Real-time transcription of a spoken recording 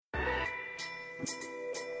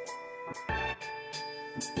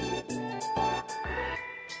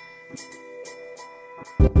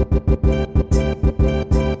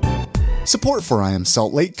Support for I Am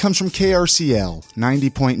Salt Lake comes from KRCL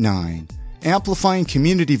 90.9, amplifying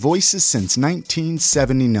community voices since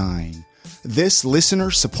 1979. This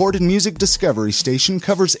listener-supported music discovery station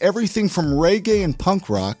covers everything from reggae and punk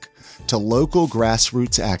rock to local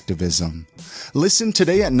grassroots activism. Listen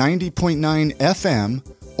today at 90.9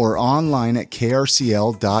 FM or online at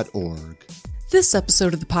krcl.org. This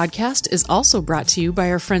episode of the podcast is also brought to you by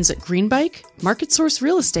our friends at Greenbike, Market Source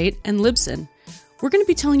Real Estate, and Libsyn. We're going to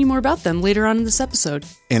be telling you more about them later on in this episode.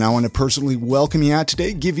 And I want to personally welcome you out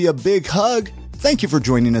today, give you a big hug. Thank you for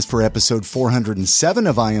joining us for episode 407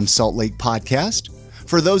 of I Am Salt Lake podcast.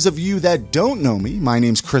 For those of you that don't know me, my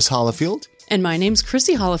name's Chris Hollifield. And my name's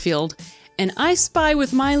Chrissy Hollifield. And I spy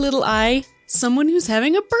with my little eye someone who's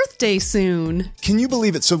having a birthday soon. Can you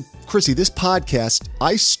believe it? So, Chrissy, this podcast,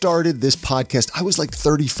 I started this podcast, I was like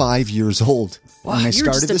 35 years old. Wow, when I you're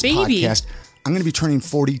started just a this baby. podcast. I'm going to be turning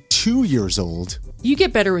 42 years old. You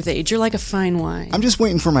get better with age. You're like a fine wine. I'm just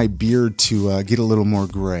waiting for my beard to get a little more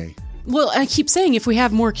gray. Well, I keep saying if we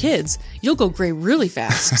have more kids, you'll go gray really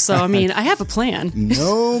fast. So, I mean, I have a plan.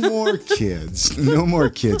 No more kids. No more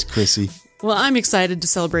kids, Chrissy. Well, I'm excited to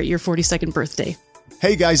celebrate your 42nd birthday.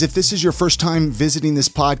 Hey guys, if this is your first time visiting this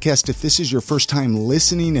podcast, if this is your first time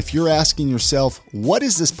listening, if you're asking yourself, what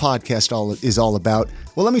is this podcast all about?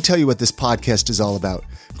 Well, let me tell you what this podcast is all about.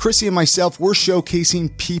 Chrissy and myself, we're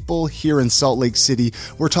showcasing people here in Salt Lake City.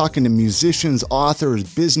 We're talking to musicians, authors,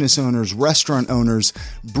 business owners, restaurant owners,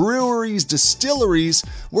 breweries, distilleries.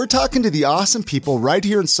 We're talking to the awesome people right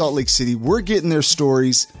here in Salt Lake City. We're getting their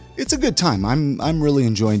stories. It's a good time. I'm really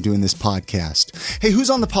enjoying doing this podcast. Hey, who's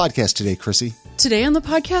on the podcast today, Chrissy? Today on the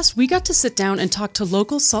podcast, we got to sit down and talk to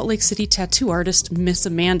local Salt Lake City tattoo artist, Miss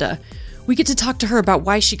Amanda. We get to talk to her about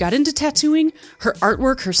why she got into tattooing, her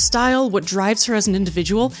artwork, her style, what drives her as an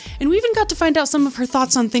individual, and we even got to find out some of her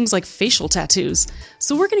thoughts on things like facial tattoos.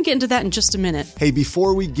 So we're going to get into that in just a minute. Hey,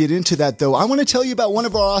 before we get into that, though, I want to tell you about one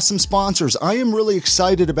of our awesome sponsors. I am really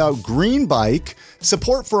excited about Greenbike.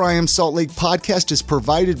 Support for I Am Salt Lake podcast is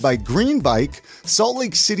provided by Greenbike, Salt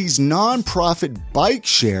Lake City's nonprofit bike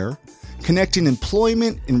share, connecting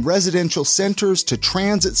employment in residential centers to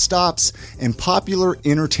transit stops and popular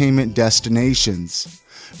entertainment destinations.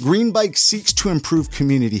 Greenbike seeks to improve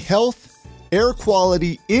community health, air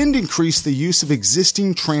quality, and increase the use of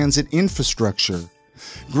existing transit infrastructure.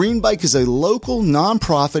 Greenbike is a local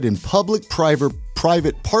nonprofit and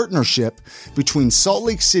public-private partnership between Salt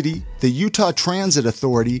Lake City, the Utah Transit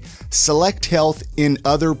Authority, Select Health, and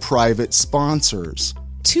other private sponsors.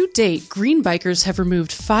 To date, green bikers have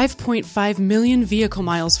removed 5.5 million vehicle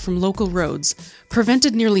miles from local roads,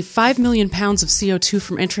 prevented nearly 5 million pounds of CO2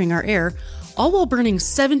 from entering our air, all while burning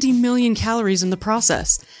 70 million calories in the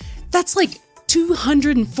process. That's like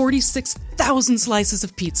 246,000 slices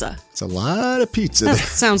of pizza. It's a lot of pizza. That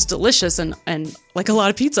sounds delicious and like a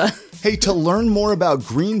lot of pizza. Hey, to learn more about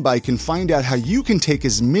Greenbike and find out how you can take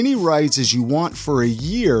as many rides as you want for a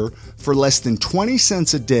year for less than 20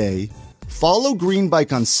 cents a day, follow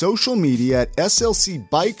Greenbike on social media at SLC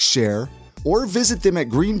Bike Share or visit them at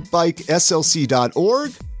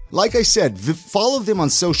greenbikeslc.org. Like I said, follow them on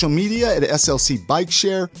social media at SLC Bike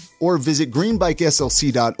Share or visit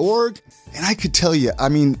greenbikeslc.org. And I could tell you, I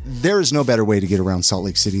mean, there is no better way to get around Salt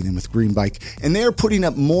Lake City than with Greenbike. And they are putting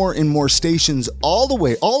up more and more stations all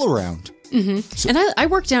around. Mm-hmm. And I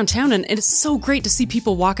work downtown, and it's so great to see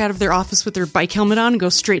people walk out of their office with their bike helmet on and go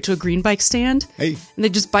straight to a green bike stand. Hey. And they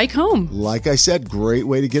just bike home. Like I said, great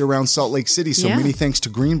way to get around Salt Lake City. So many thanks to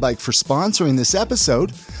Greenbike for sponsoring this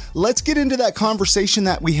episode. Let's get into that conversation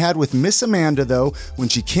that we had with Miss Amanda, though. When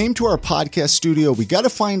she came to our podcast studio, we got to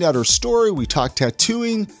find out her story. We talked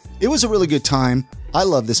tattooing. It was a really good time. I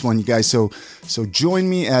love this one, you guys. So join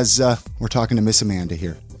me as we're talking to Miss Amanda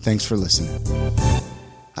here. Thanks for listening.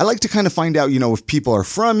 I like to kind of find out, if people are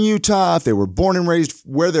from Utah, if they were born and raised,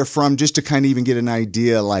 where they're from, just to kind of even get an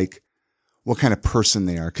idea, like what kind of person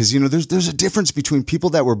they are. Because, there's a difference between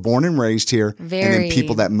people that were born and raised here and then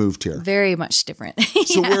people that moved here. Very much different.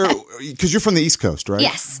 So because you're from the East Coast, right?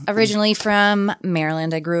 Yes. Originally from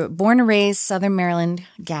Maryland. I born and raised Southern Maryland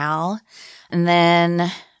gal. And then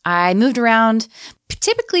I moved around.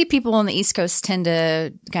 Typically, people on the East Coast tend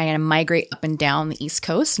to kind of migrate up and down the East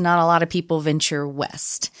Coast. Not a lot of people venture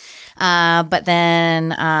west. But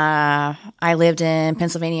then I lived in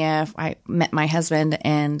Pennsylvania. I met my husband,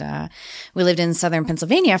 and we lived in southern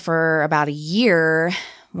Pennsylvania for about a year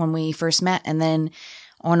when we first met. And then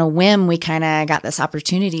on a whim, we kind of got this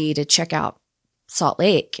opportunity to check out Salt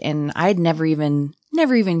Lake. And I'd never even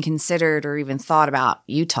never even considered or even thought about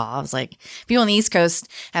Utah. I was like, people on the East Coast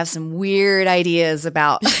have some weird ideas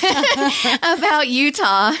about about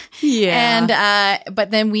Utah. Yeah. And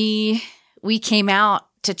but then we came out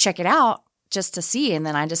to check it out just to see, and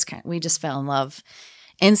then we just fell in love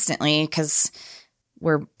instantly because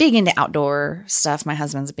we're big into outdoor stuff. My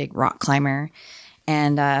husband's a big rock climber,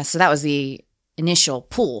 and so that was the initial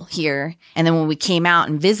pull here. And then when we came out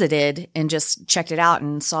and visited and just checked it out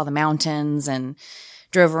and saw the mountains and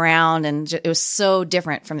drove around, and it was so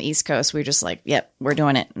different from the East Coast. We were just like, yep, we're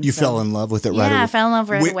doing it. And You fell in love with it right away? Yeah, I fell in love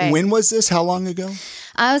right away. When was this? How long ago?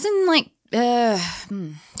 I was in like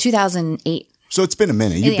 2008. So it's been a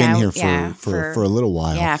minute. You've been here for a little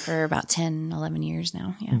while. Yeah, for about 10, 11 years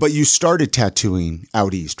now. Yeah. But you started tattooing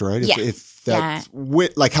out east, right? Yeah.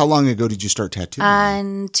 Like how long ago did you start tattooing?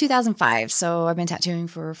 In 2005. So I've been tattooing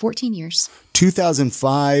for 14 years.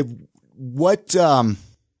 2005. What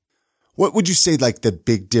would you say like the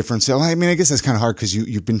big difference? So, I mean, I guess that's kind of hard because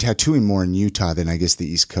you've been tattooing more in Utah than I guess the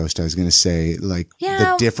East Coast. I was going to say like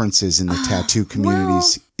the differences in the tattoo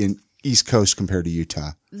communities in East Coast compared to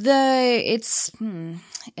Utah. Or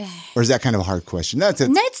is that kind of a hard question?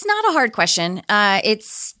 It's not a hard question.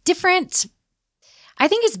 It's different. I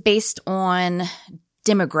think it's based on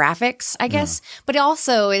demographics, I guess, but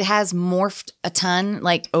also it has morphed a ton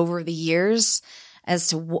like over the years as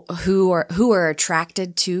to who are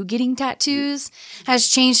attracted to getting tattoos has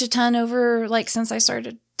changed a ton over like since I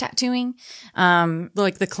started tattooing.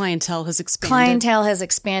 Like the clientele has expanded. Clientele has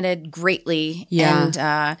expanded greatly. Yeah.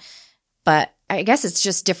 And, but I guess it's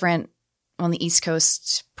just different on the East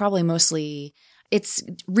Coast, probably mostly it's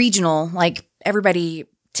regional. Like everybody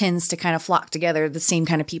tends to kind of flock together, the same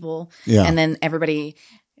kind of people. Yeah. And then everybody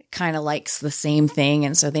kind of likes the same thing.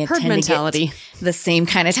 And so they Herd tend mentality. to get the same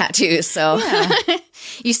kind of tattoos. So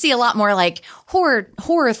you see a lot more like horror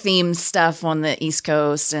themed stuff on the East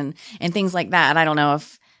Coast and things like that. I don't know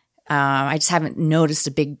if, I just haven't noticed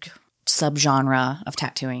a big subgenre of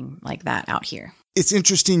tattooing like that out here. It's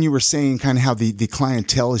interesting you were saying kind of how the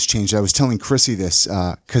clientele has changed. I was telling Chrissy this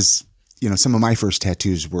because, some of my first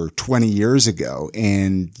tattoos were 20 years ago,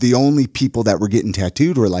 and the only people that were getting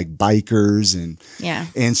tattooed were like bikers.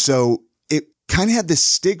 And so it kind of had this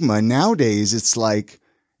stigma. Nowadays, it's like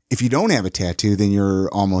if you don't have a tattoo, then you're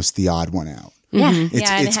almost the odd one out. Yeah.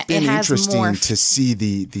 It's been interesting to see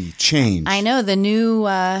the change. I know the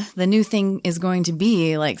new thing is going to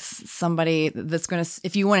be like somebody that's going to,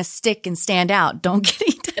 if you want to stick and stand out, don't get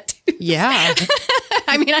any tattoos. Yeah.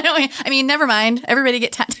 I mean, never mind. Everybody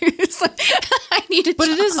get tattoos. I need a But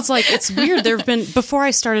job. it's like, it's weird. There have been, before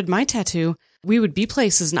I started my tattoo, we would be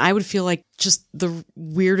places and I would feel like just the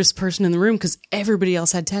weirdest person in the room because everybody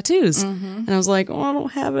else had tattoos. And I was like, oh, I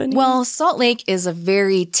don't have any. Well, Salt Lake is a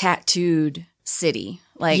very tattooed city,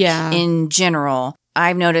 in general.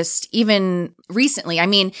 I've noticed even recently,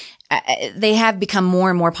 they have become more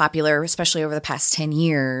and more popular, especially over the past 10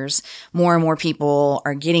 years. More and more people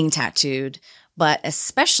are getting tattooed, but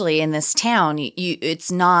especially in this town,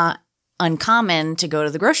 it's not uncommon to go to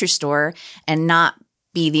the grocery store and not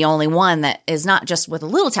be the only one that is not just with a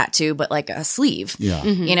little tattoo, but like a sleeve.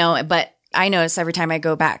 Yeah. But I notice every time I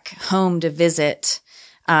go back home to visit,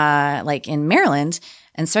 like in Maryland,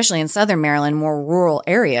 and especially in Southern Maryland, more rural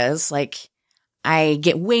areas, like I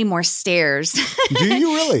get way more stares. Do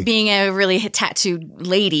you really? Being a really tattooed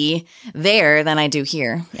lady there than I do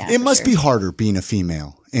here. Yeah, it must be harder being a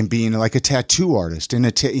female and being like a tattoo artist and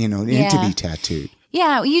to be tattooed.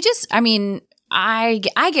 Yeah, I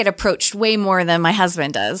get approached way more than my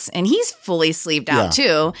husband does, and he's fully sleeved out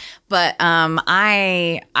too. But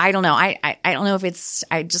I don't know. I don't know if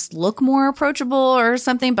I just look more approachable or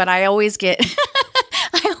something. But I always get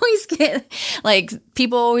like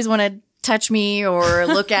people always want to touch me or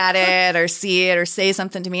look at it or see it or say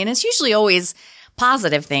something to me, and it's usually always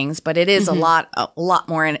positive things, but it is a lot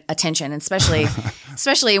more attention, especially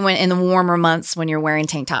when in the warmer months when you're wearing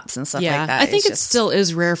tank tops and stuff like that. I think it still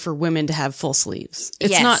is rare for women to have full sleeves.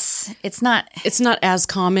 It's not as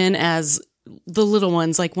common as the little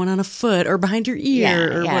ones, like one on a foot or behind your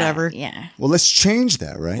ear or whatever. Yeah. Well, let's change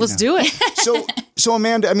that, right? Let's do it. So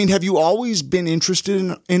Amanda, have you always been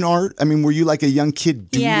interested in art? Were you like a young kid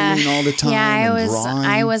doodling all the time? Yeah, drawing?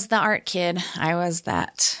 I was the art kid. I was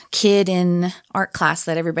that kid in art class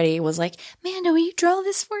that everybody was like, Amanda, will you draw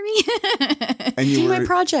this for me? And you do my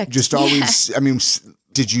project. Just always,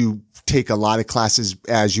 did you take a lot of classes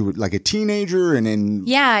as you were like a teenager and then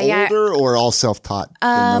older or all self-taught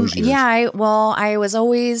in those years? I was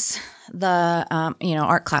always the,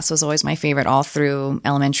 art class was always my favorite all through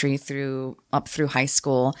elementary up through high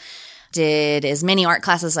school. Did as many art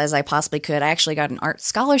classes as I possibly could. I actually got an art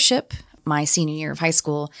scholarship my senior year of high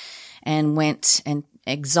school and went and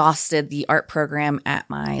exhausted the art program at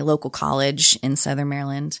my local college in Southern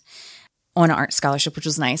Maryland on an art scholarship, which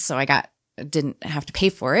was nice. So I didn't have to pay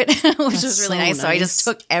for it, which was really nice. So I just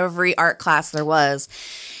took every art class there was.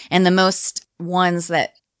 And the most ones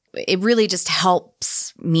that it really just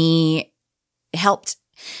helped.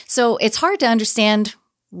 So it's hard to understand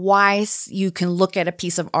why you can look at a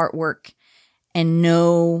piece of artwork and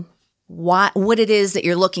know what it is that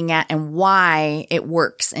you're looking at and why it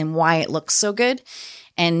works and why it looks so good.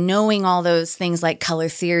 And knowing all those things like color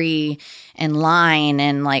theory and line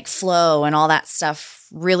and like flow and all that stuff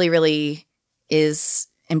really, really is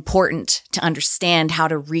important to understand how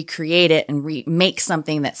to recreate it and make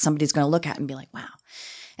something that somebody's going to look at and be like, wow.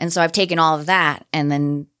 And so I've taken all of that and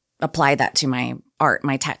then applied that to my art,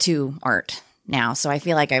 my tattoo art now. So I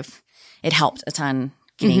feel like it helped a ton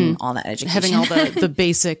getting all that education. Having all the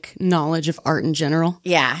basic knowledge of art in general.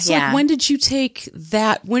 Yeah. So like, when did you take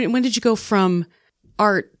that? When did you go from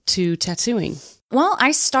art to tattooing? Well,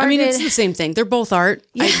 I started. I mean, it's the same thing. They're both art.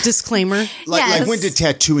 Yeah. Disclaimer. Like when did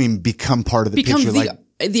tattooing become part of the picture?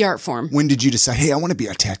 The art form. When did you decide, hey, I want to be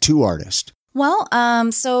a tattoo artist? Well,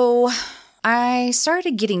 so I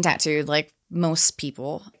started getting tattooed like most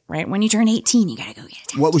people, right? When you turn 18, you got to go get a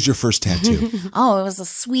tattoo. What was your first tattoo? Oh, it was a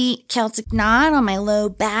sweet Celtic knot on my low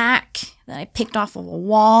back that I picked off of a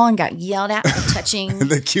wall and got yelled at for touching.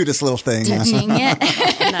 The cutest little thing. Touching it.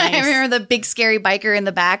 Nice. I remember the big scary biker in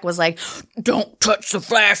the back was like, "Don't touch the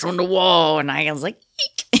flash on the wall." And I was like,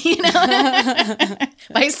 eek, you know, but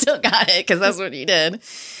I still got it because that's what he did.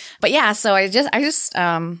 But yeah, so I just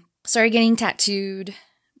started getting tattooed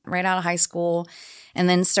right out of high school. And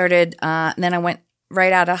then then I went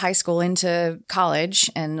right out of high school into college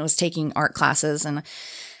and was taking art classes. And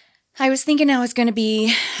I was thinking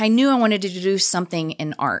I knew I wanted to do something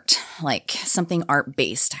in art, like something art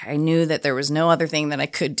based. I knew that there was no other thing that I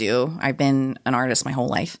could do. I've been an artist my whole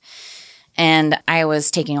life. And I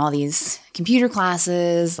was taking all these computer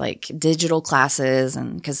classes, like digital classes.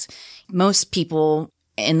 And because most people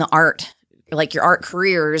in the art, like your art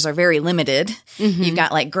careers are very limited. Mm-hmm. You've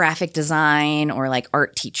got like graphic design or like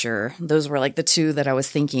art teacher. Those were like the two that I was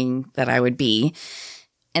thinking that I would be.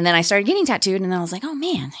 And then I started getting tattooed and then I was like, oh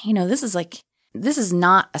man, this is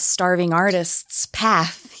not a starving artist's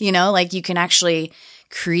path. Like you can actually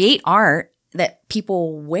create art that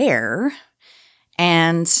people wear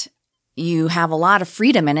and you have a lot of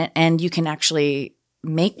freedom in it and you can actually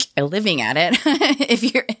make a living at it. if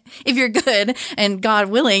you're good and God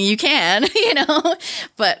willing, you can,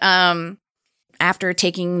 but, after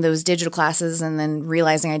taking those digital classes and then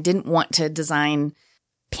realizing I didn't want to design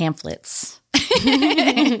pamphlets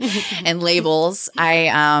and labels,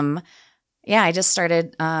 I just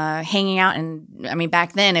started, hanging out. And I mean,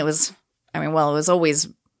 back then it was always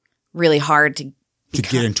really hard to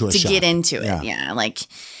get into a shop. Get into it. Yeah. Like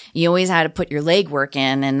you always had to put your legwork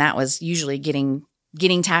in and that was usually getting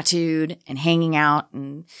tattooed and hanging out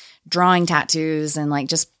and drawing tattoos and like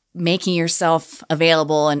just making yourself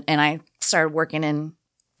available. And I started working in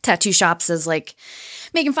tattoo shops as like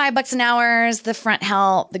making $5 an hour as the front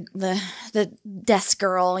help, the desk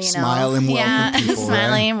girl, Smile and welcome people.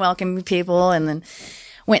 Smiling and welcoming people. And then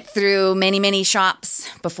went through many, many shops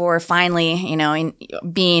before finally,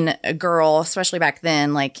 being a girl, especially back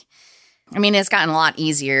then, it's gotten a lot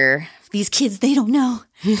easier. These kids, they don't know.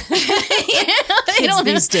 Kids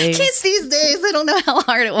these days, they don't know how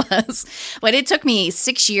hard it was. But it took me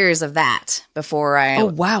 6 years of that before I. Oh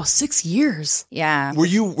wow, 6 years. Yeah. Were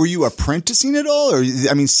you apprenticing at all, or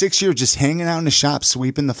 6 years just hanging out in the shop,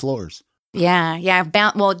 sweeping the floors? Yeah.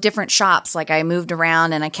 I've different shops. Like I moved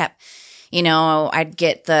around and I kept. I'd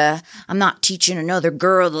get I'm not teaching another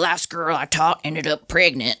girl. The last girl I taught ended up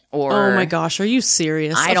pregnant. Or, oh my gosh, are you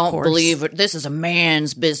serious? I don't believe it. This is a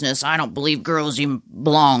man's business. I don't believe girls even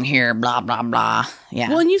belong here. Blah, blah, blah. Yeah.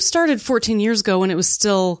 Well, and you started 14 years ago when it was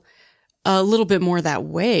still a little bit more that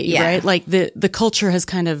way, right? Like the culture has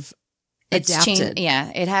kind of adapted.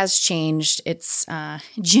 It has changed. It's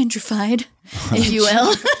gentrified, if you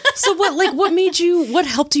will. So what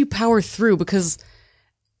helped you power through? Because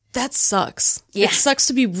that sucks. Yeah. It sucks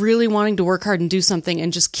to be really wanting to work hard and do something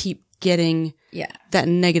and just keep getting that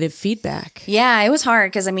negative feedback. Yeah, it was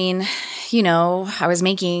hard because, I was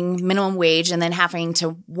making minimum wage and then having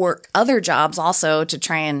to work other jobs also to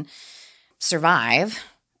try and survive.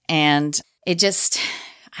 And it just,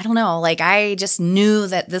 I don't know, I just knew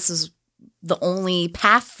that this was the only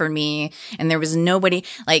path for me. And there was nobody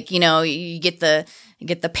you get the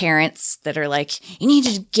parents that are like, you need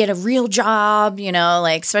to get a real job,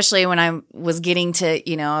 especially when I was getting to,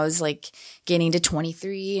 I was getting to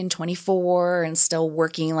 23 and 24 and still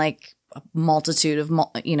working a multitude of,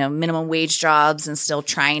 minimum wage jobs and still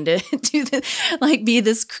trying to be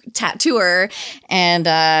this tattooer. And,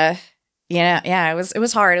 it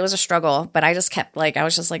was hard. It was a struggle, but I just kept I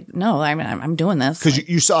was just like, no, I'm doing this. Cause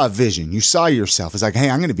you saw a vision. You saw yourself as like, hey,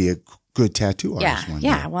 I'm going to be a good tattoo artist one day.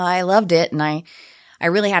 Yeah. Well, I loved it. And I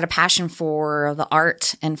really had a passion for the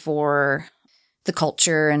art and for the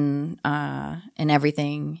culture and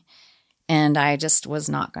everything. And I just was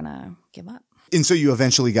not going to give up. And so you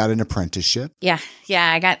eventually got an apprenticeship? Yeah. Yeah.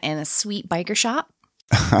 I got in a sweet biker shop.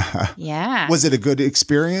 Yeah. Was it a good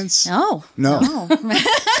experience? No. No,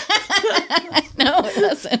 it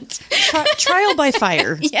wasn't. Trial by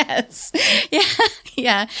fire. Yes. Yeah.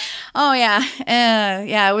 Yeah. Oh,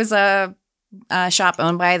 yeah. It was a shop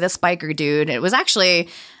owned by this biker dude. It was actually,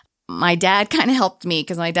 my dad kind of helped me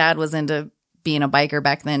because my dad was into being a biker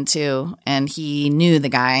back then too. And he knew the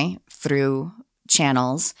guy through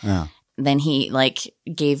channels. Yeah. Then he I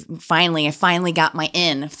finally got my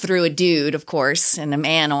in through a dude, of course, and a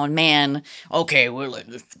man on man. Okay, we'll let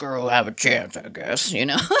this girl have a chance, I guess, He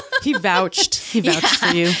vouched for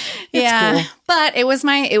you. Yeah. Cool. But it was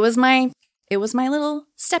my little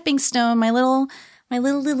stepping stone, my little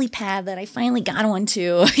lily pad that I finally got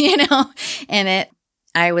onto, and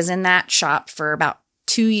I was in that shop for about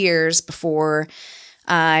 2 years before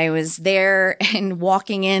I was there and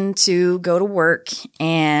walking in to go to work,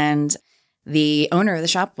 and the owner of the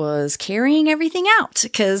shop was carrying everything out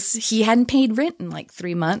because he hadn't paid rent in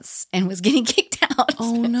 3 months and was getting kicked out.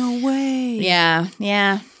 Oh, no way. Yeah.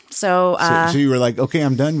 Yeah. So you were like, okay,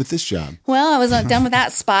 I'm done with this job. Well, I was done with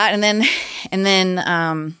that spot. And then,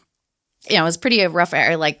 it was pretty rough.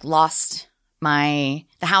 I lost the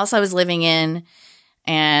house I was living in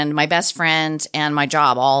and my best friend and my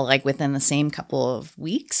job all within the same couple of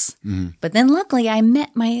weeks. Mm-hmm. But then luckily I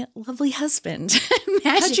met my lovely husband.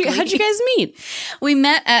 How'd you guys meet? We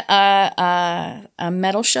met at a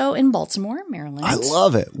metal show in Baltimore, Maryland. I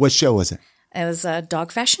love it. What show was it? It was a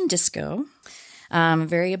Dog Fashion Disco.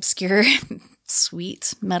 Very obscure,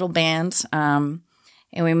 sweet metal band. And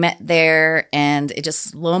we met there and it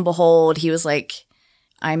just, lo and behold, he was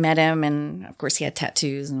I met him and of course he had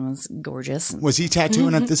tattoos and was gorgeous. Was he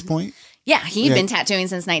tattooing at this point? Yeah, he'd been tattooing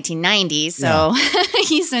since 1990. So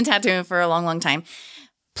he's been tattooing for a long, long time.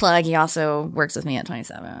 Plug, he also works with me at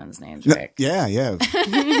 27. His name's Rick. Yeah.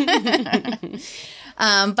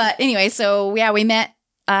 But anyway, so we met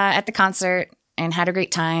at the concert and had a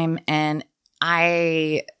great time. And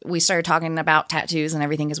we started talking about tattoos and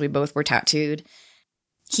everything because we both were tattooed.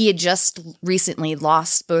 He had just recently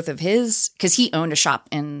lost both of his because he owned a shop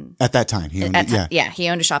at that time. He owned he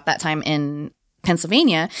owned a shop that time in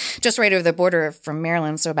Pennsylvania, just right over the border from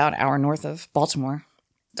Maryland, so about an hour north of Baltimore.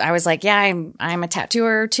 I was like, yeah, I'm a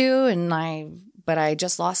tattooer too, but I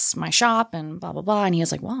just lost my shop and blah blah blah. And he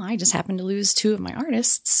was like, well, I just happened to lose 2 of my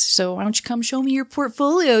artists, so why don't you come show me your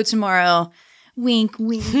portfolio tomorrow? Wink,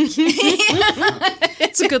 wink.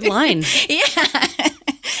 It's a good line. Yeah.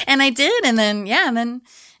 And I did. And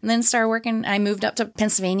then started working. I moved up to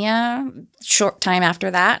Pennsylvania short time after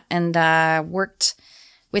that and worked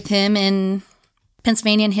with him in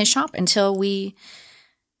Pennsylvania in his shop until we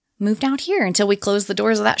moved out here, until we closed the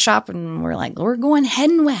doors of that shop. And we're like, we're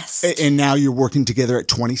heading west. And now you're working together at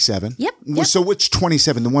 27? Yep. So which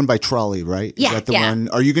 27? The one by Trolley, right? Yeah. Is that the one?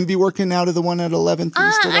 Are you going to be working out of the one at 11th?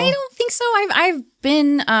 I don't think so. I've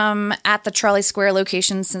been at the Trolley Square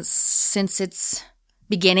location since its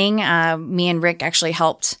beginning. Me and Rick actually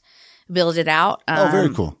helped build it out.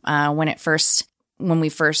 Very cool. When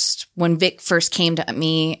Vic first came to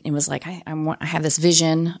me, it was like, I have this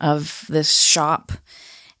vision of this shop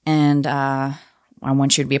and I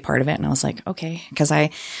want you to be a part of it. And I was like, okay. Cause I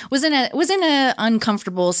was in a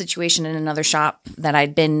uncomfortable situation in another shop that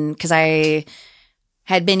cause I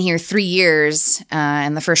had been here 3 years.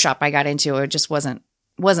 And the first shop I got into, it just wasn't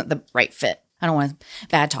the right fit. I don't want to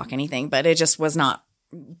bad talk anything, but it just was not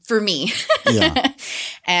for me. Yeah.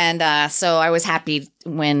 And so I was happy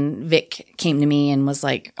when Vic came to me and was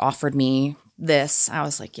offered me this. I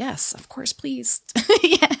was like, yes, of course, please.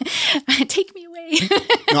 Yeah. Take me away.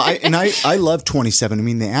 No, I love 27. I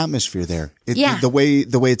mean, the atmosphere there. The way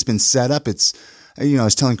it's been set up, it's, I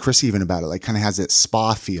was telling Chris even about it, kind of has that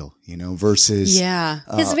spa feel, versus. Yeah.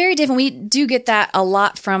 It's very different. We do get that a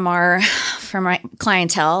lot from our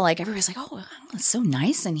clientele. Everybody's like, oh, it's so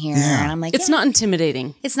nice in here. Yeah. And I'm like, it's not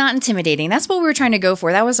intimidating. It's not intimidating. That's what we were trying to go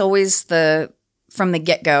for. That was always from the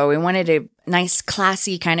get-go. We wanted a nice,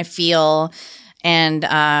 classy kind of feel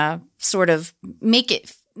and sort of make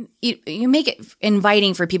it you make it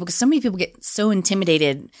inviting for people because so many people get so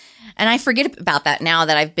intimidated. And I forget about that now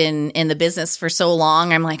that I've been in the business for so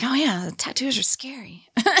long. I'm like, oh yeah, the tattoos are scary.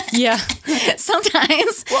 Yeah.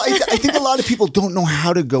 Sometimes. Well, I think a lot of people don't know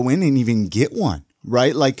how to go in and even get one,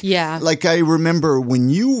 right? Like I remember when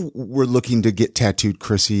you were looking to get tattooed,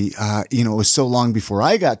 Chrissy, it was so long before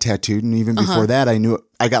I got tattooed. And even before that, I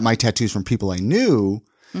got my tattoos from people I knew.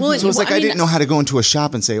 Well, so it was like I didn't know how to go into a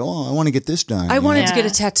shop and say, oh, I want to get this done. I wanted to get a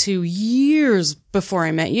tattoo years before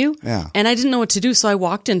I met you. Yeah. And I didn't know what to do. So I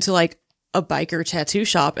walked into like a biker tattoo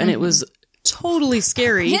shop and it was totally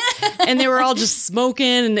scary. And they were all just smoking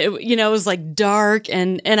and it was like dark.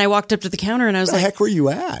 And I walked up to the counter and I was Where the like, heck were you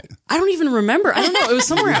at? I don't even remember. I don't know. It was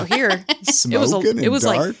somewhere out here. Smoking it was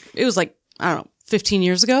dark? it was like, I don't know, 15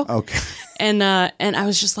 years ago. Okay. And I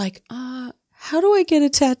was just like, how do I get a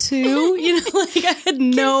tattoo? Like I had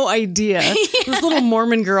no idea. This little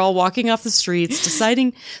Mormon girl walking off the streets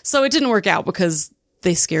deciding. So it didn't work out because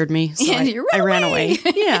they scared me. So I ran away.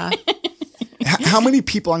 Yeah. How many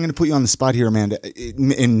people, I'm going to put you on the spot here, Amanda,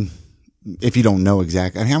 if you don't know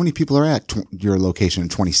exactly, how many people are at your location in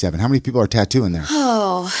 27? How many people are tattooing there?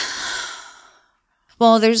 Oh.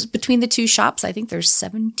 Well, there's between the two shops, I think there's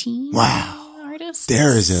 17 artists.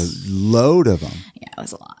 There is a load of them. Yeah, it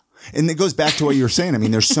was a lot. And it goes back to what you were saying. I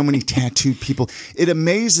mean, there's so many tattooed people. It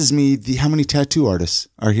amazes me how many tattoo artists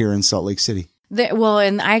are here in Salt Lake City.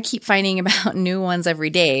 And I keep finding about new ones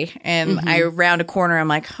every day. And I round a corner, I'm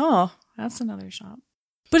like, oh, that's another shop.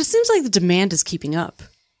 But it seems like the demand is keeping up.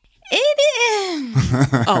 It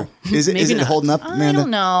is. Oh, is it holding up, Amanda? I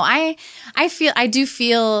don't know. I do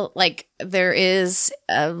feel like there is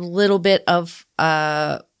a little bit of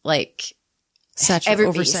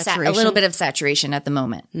oversaturation. A little bit of saturation at the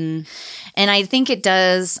moment. And I think it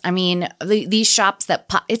does. I mean, these shops that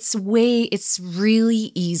pop, it's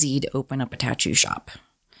really easy to open up a tattoo shop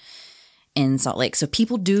in Salt Lake. So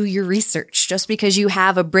people do your research. Just because you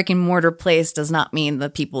have a brick and mortar place does not mean the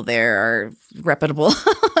people there are reputable.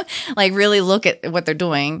 Like really look at what they're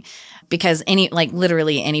doing, because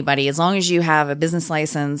literally anybody, as long as you have a business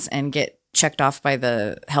license and get checked off by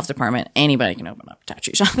the health department, anybody can open up a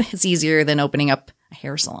tattoo shop. It's easier than opening up a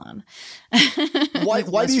hair salon.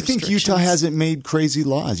 Why do you think Utah hasn't made crazy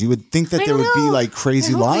laws? You would think that there would be like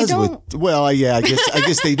crazy laws with. Well, yeah, I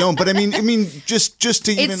guess they don't. But I mean, just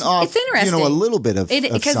to even off, it's interesting. A little bit of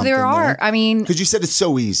because there are. There. I mean, because you said it's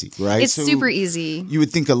so easy, right? It's super easy. You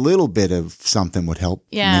would think a little bit of something would help.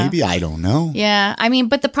 Yeah, maybe, I don't know. Yeah, I mean,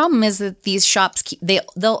 but the problem is that these shops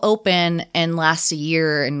they'll open and last a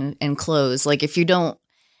year and close. Like if you don't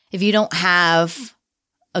have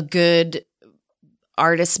a good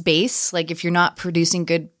artist base, like if you're not producing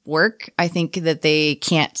good work, I think that they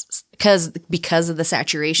can't, because of the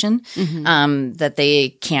saturation, that they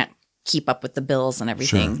can't keep up with the bills and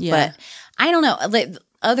everything. Sure. Yeah. But I don't know, like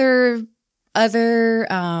other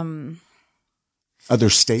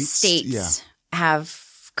states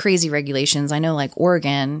have crazy regulations. I know, like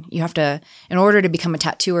Oregon, you have to, in order to become a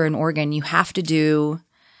tattooer in Oregon, you have to do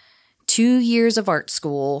 2 years of art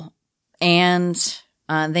school, and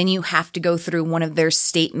then you have to go through one of their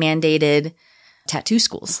state mandated tattoo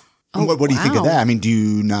schools. And what do you think of that? I mean, do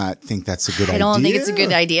you not think that's a good idea? I don't think it's a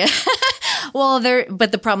good idea. Well,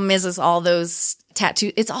 but the problem is all those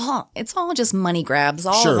tattoo, it's all just money grabs.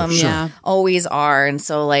 All of them always are. And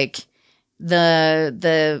so like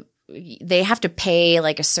they have to pay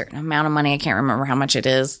like a certain amount of money. I can't remember how much it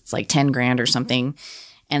is. It's like 10 grand or something.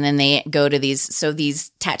 And then they go to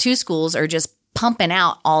these tattoo schools are just pumping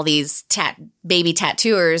out all these baby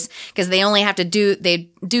tattooers because they only have to do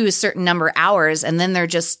a certain number of hours, and then they're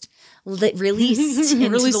just released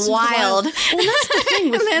into the wild. Well, that's the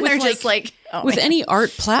thing. And then they're just like, with any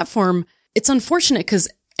art platform, it's unfortunate because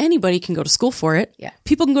anybody can go to school for it. Yeah.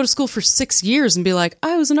 People can go to school for 6 years and be like,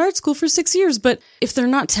 I was in art school for 6 years. But if they're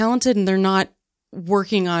not talented and they're not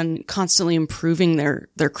working on constantly improving their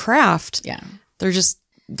craft, they're just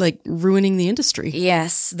like ruining the industry.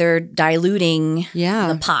 Yes, they're diluting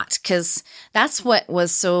the pot, because that's what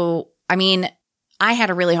was so, I mean, I had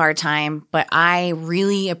a really hard time, but I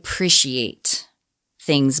really appreciate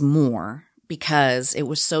things more because it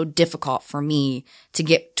was so difficult for me to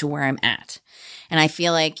get to where I'm at. And I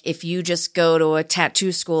feel like if you just go to a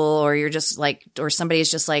tattoo school, or you're just like, or somebody's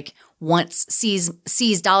just like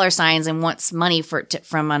sees dollar signs and wants money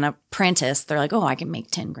from an apprentice, they're like, oh, I can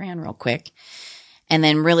make 10 grand real quick. And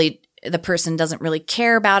then really the person doesn't really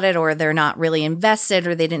care about it, or they're not really invested,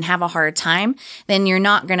 or they didn't have a hard time, then you're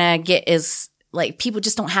not going to get people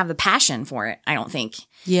just don't have the passion for it, I don't think.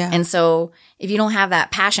 Yeah. And so if you don't have that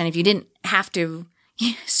passion, if you didn't have to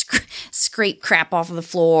scrape crap off of the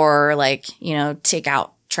floor, or take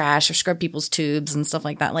out trash or scrub people's tubes and stuff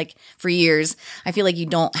like that. Like for years, I feel like you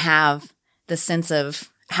don't have the sense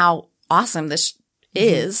of how awesome this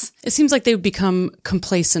is. It seems like they would become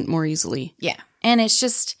complacent more easily. Yeah. And it's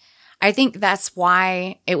just, I think that's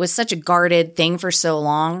why it was such a guarded thing for so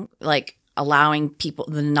long, like allowing people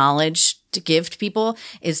the knowledge to give to people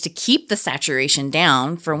is to keep the saturation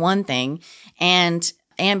down for one thing. And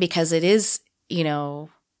because it is, you know,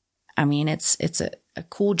 I mean, it's a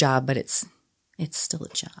cool job, but it's still a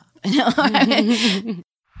job.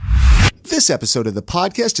 This episode of the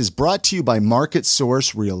podcast is brought to you by Market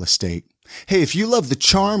Source Real Estate. Hey, if you love the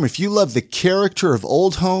charm, if you love the character of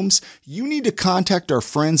old homes, you need to contact our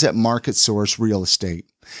friends at Market Source Real Estate.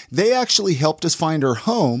 They actually helped us find our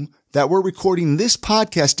home that we're recording this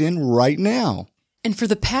podcast in right now. And for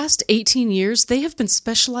the past 18 years, they have been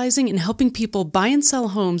specializing in helping people buy and sell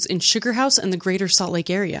homes in Sugar House and the greater Salt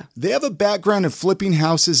Lake area. They have a background in flipping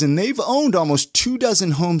houses, and they've owned almost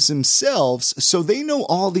 24 homes themselves, so they know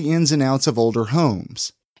all the ins and outs of older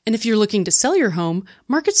homes. And if you're looking to sell your home,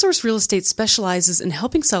 Market Source Real Estate specializes in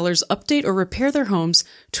helping sellers update or repair their homes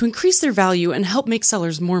to increase their value and help make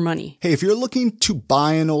sellers more money. Hey, if you're looking to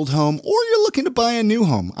buy an old home or you're looking to buy a new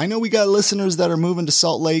home, I know we got listeners that are moving to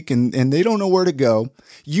Salt Lake and they don't know where to go.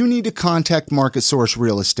 You need to contact Market Source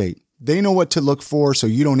Real Estate. They know what to look for so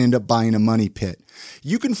you don't end up buying a money pit.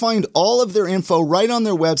 You can find all of their info right on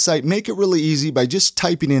their website. Make it really easy by just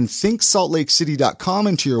typing in thinksaltlakecity.com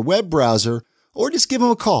into your web browser, or just give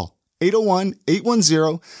them a call,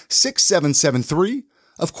 801-810-6773.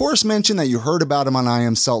 Of course, mention that you heard about them on I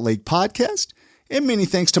Am Salt Lake podcast. And many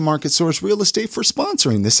thanks to Market Source Real Estate for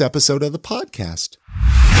sponsoring this episode of the podcast.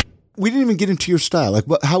 We didn't even get into your style. Like,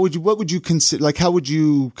 what would you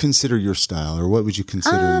consider your style, or what would you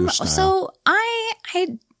consider your style? So I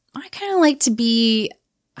kind of like to be,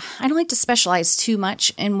 I don't like to specialize too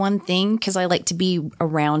much in one thing because I like to be a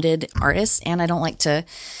rounded artist, and I don't like to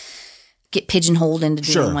get pigeonholed into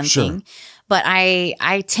doing one thing. But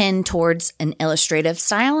I tend towards an illustrative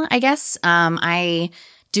style, I guess. I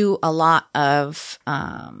do a lot of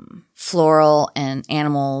floral and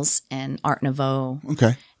animals and Art Nouveau.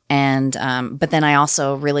 Okay. And but then I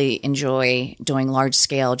also really enjoy doing large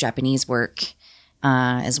scale Japanese work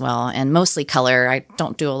as well, and mostly color. I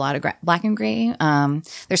don't do a lot of black and gray.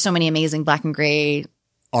 There's so many amazing black and gray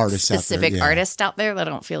artists artists out there that I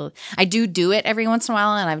don't feel. I do it every once in a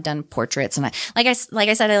while, and I've done portraits. And like I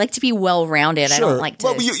said, I like to be well rounded. I don't like to.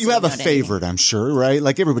 Well, you have a favorite, I'm sure, right?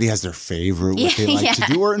 Like everybody has their favorite, what they like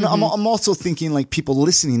to do. Or I'm also thinking like people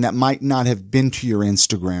listening that might not have been to your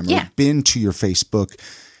Instagram or been to your Facebook.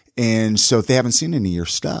 And so if they haven't seen any of your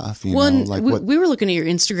stuff, you know, like we were looking at your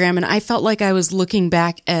Instagram, and I felt like I was looking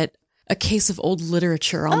back at a case of old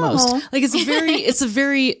literature almost. Oh. Like it's a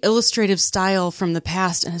very illustrative style from the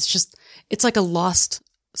past, and it's like a lost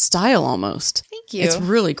style almost. Thank you. It's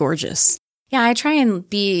really gorgeous. Yeah, I try and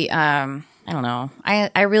be I don't know.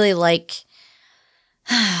 I really like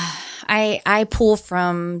I pull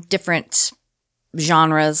from different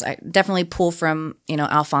genres. I definitely pull from,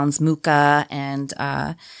 Alphonse Mucha and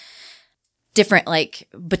different like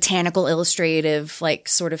botanical illustrative like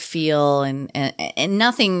sort of feel, and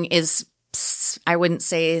nothing is, I wouldn't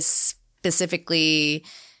say specifically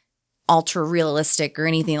ultra realistic or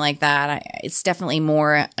anything like that. It's definitely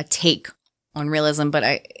more a take on realism, but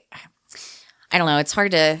I don't know. It's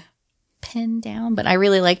hard to pin down, but I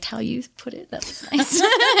really liked how you put it. That was nice.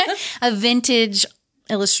 A vintage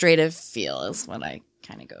illustrative feel is what I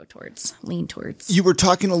kind of lean towards. You were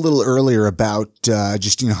talking a little earlier about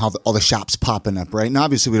just, how all the shops popping up, right? And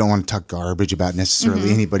obviously we don't want to talk garbage about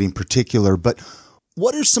necessarily anybody in particular, but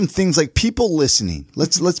what are some things like people listening?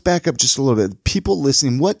 Let's back up just a little bit. People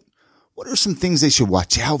listening, what are some things they should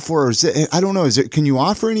watch out for? Or is it, I don't know, can you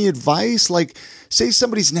offer any advice? Like say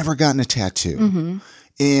somebody's never gotten a tattoo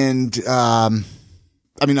and, I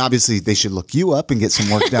mean, obviously they should look you up and get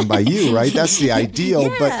some work done by you, right? That's the ideal.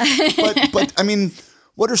 Yeah. But I mean,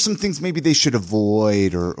 what are some things maybe they should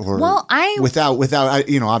avoid or without,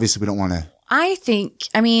 obviously we don't want to. I think,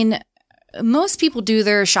 most people do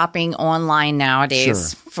their shopping online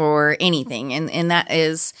nowadays for anything. And that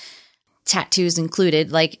is tattoos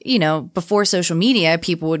included. Like, before social media,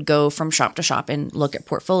 people would go from shop to shop and look at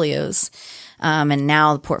portfolios. And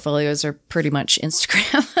now the portfolios are pretty much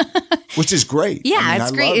Instagram. Which is great. Yeah,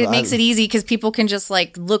 it's great. It makes it easy because people can just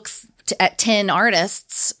like look at 10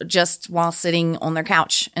 artists just while sitting on their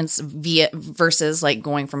couch and versus like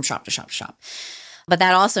going from shop to shop to shop. But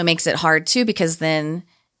that also makes it hard too, because then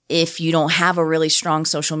if you don't have a really strong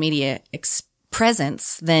social media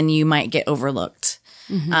presence, then you might get overlooked.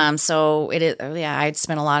 So it is, I'd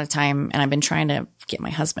spent a lot of time, and I've been trying to get my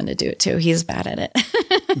husband to do it too. He's bad at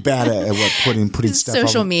it. Bad at what? Putting stuff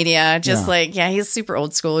social on media. Just he's super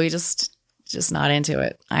old school. He just not into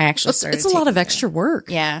it. I actually started. It's a lot of extra work.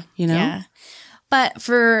 Yeah. You know? Yeah. But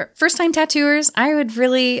for first time tattooers, I would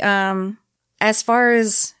really, as far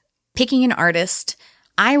as picking an artist,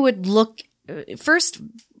 I would first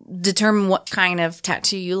determine what kind of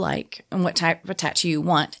tattoo you like and what type of tattoo you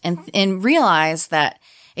want, and realize that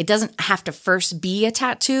it doesn't have to first be a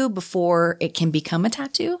tattoo before it can become a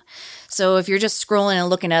tattoo. So if you're just scrolling and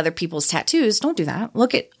looking at other people's tattoos, don't do that.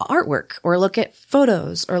 Look at artwork, or look at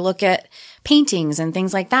photos, or look at paintings and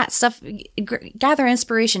things like that. Stuff, gather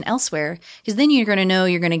inspiration elsewhere, because then you're going to know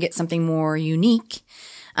you're going to get something more unique.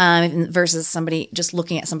 Versus somebody just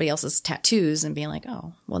looking at somebody else's tattoos and being like,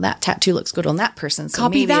 oh, well, that tattoo looks good on that person. So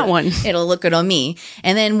copy that one. It'll look good on me.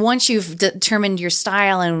 And then once you've determined your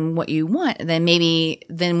style and what you want, then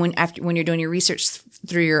when you're doing your research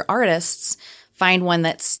through your artists, find one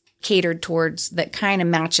that's catered towards, that kind of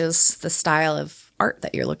matches the style of art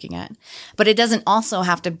that you're looking at. But it doesn't also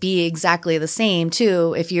have to be exactly the same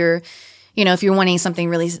too. If you're wanting something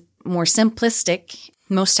really more simplistic,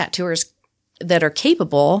 most tattooers that are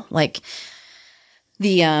capable, like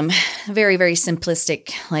the very, very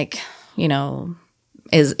simplistic, like,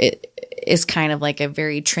 is kind of like a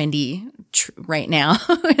very trendy right now.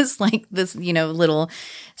 It's like this, little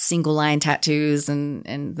single line tattoos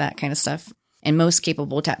and that kind of stuff. And most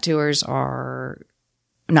capable tattooers are,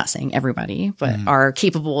 I'm not saying everybody, but are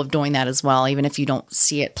capable of doing that as well, even if you don't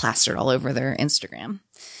see it plastered all over their Instagram.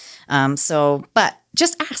 But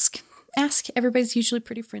just ask. Everybody's usually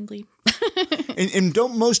pretty friendly. and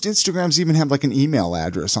don't most Instagrams even have like an email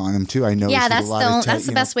address on them too? I know. Yeah, that's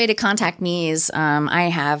the best way to contact me is I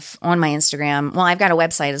have on my Instagram. Well, I've got a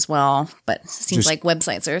website as well, but it seems like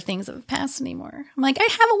websites are things of the past anymore. I'm like, I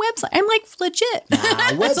have a website. I'm like legit.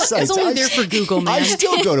 Websites. It's only there for Google, man. I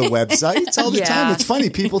still go to websites all the time. It's funny.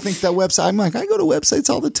 People think that website. I'm like, I go to websites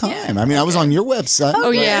all the time. Yeah. I mean, I was on your website. Oh,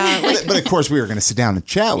 yeah. But of course, we were going to sit down and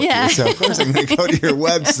chat with you. So of course, I'm going to go to your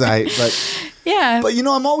website. But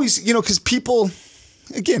I'm always, because people,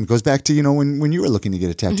 again, goes back to, when you were looking to get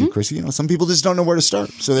a tattoo, Chrissy, some people just don't know where to start.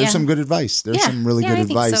 So there's some good advice. There's some really good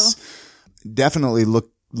advice. So. Definitely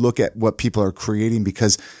look at what people are creating,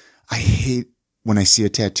 because I hate when I see a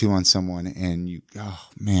tattoo on someone and oh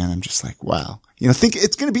man, I'm just like, wow. Think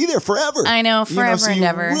it's going to be there forever. I know, forever so and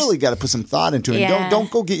ever. You really got to put some thought into it. Yeah. Don't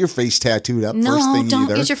go get your face tattooed up first thing don't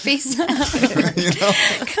either. Get your face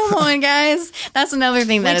Come on, guys. That's another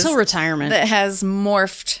thing Wait till retirement that has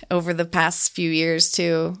morphed over the past few years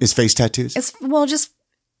too. Is face tattoos? It's just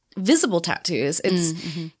visible tattoos. It's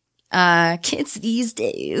kids these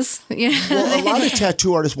days. Well, a lot of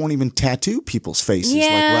tattoo artists won't even tattoo people's faces like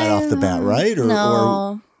right off the bat, right?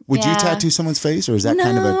 Or would you tattoo someone's face, or is that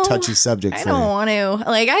kind of a touchy subject for you? I don't want to.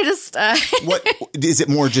 Like, I just... What is it,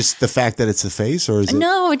 more just the fact that it's a face, or is it...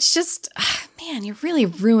 No, it's just, man, you're really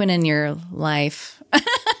ruining your life.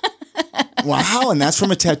 Wow, and that's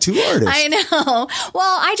from a tattoo artist. I know.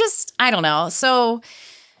 Well, I don't know. So...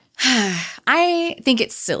 I think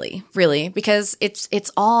it's silly, really, because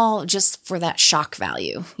it's all just for that shock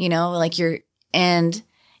value, like and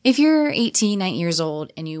if you're 18, 19 years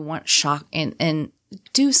old and you want shock and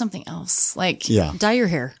do something else, dye your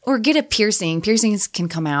hair or get a piercing. Piercings can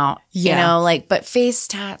come out, but face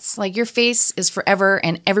tats, your face is forever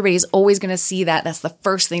and everybody's always going to see that. That's the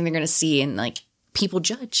first thing they're going to see. And people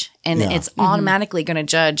judge, and it's automatically going to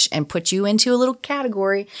judge and put you into a little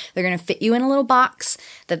category. They're going to fit you in a little box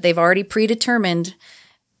that they've already predetermined.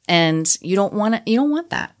 And you don't want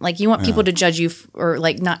that. You want people to judge you or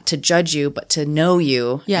not to judge you, but to know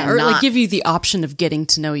you. Yeah. Or give you the option of getting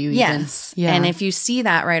to know you. Yes. Even. Yeah. And if you see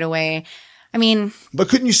that right away, I mean. But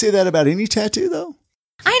couldn't you say that about any tattoo though?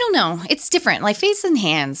 I don't know. It's different. Like face and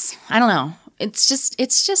hands. I don't know. It's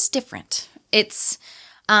just different. It's,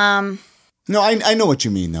 No, I know what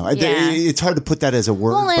you mean though. It's hard to put that as a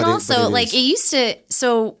word. Well, and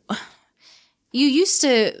you used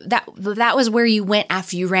to that was where you went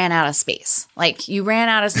after you ran out of space. You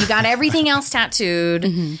got everything else tattooed,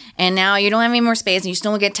 and now you don't have any more space, and you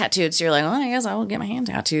still get tattooed. So you're like, well, I guess I will get my hand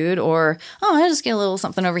tattooed, or I'll just get a little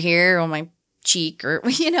something over here on my cheek, or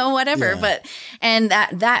whatever. Yeah. But and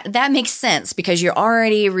that makes sense because you're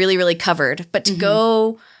already really, really covered. But to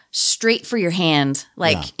go straight for your hand,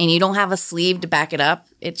 and you don't have a sleeve to back it up,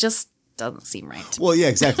 it just doesn't seem right. Well, yeah,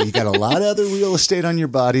 exactly. You got a lot of other real estate on your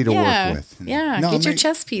body to work with. Get your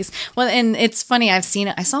chest piece. Well, and it's funny. I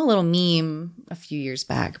saw a little meme a few years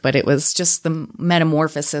back, but it was just the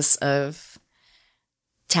metamorphosis of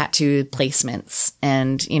tattooed placements.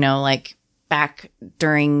 And, back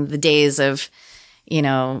during the days of,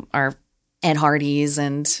 our Ed Hardy's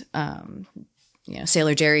and,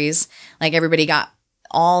 Sailor Jerry's. Like everybody got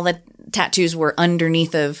all the tattoos were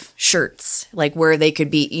underneath of shirts, like where they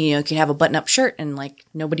could be, you could have a button up shirt and like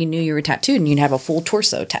nobody knew you were tattooed and you'd have a full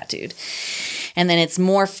torso tattooed. And then it's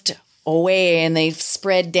morphed away and they've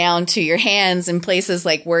spread down to your hands in places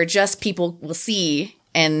like where just people will see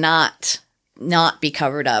and not be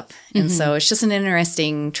covered up. And so it's just an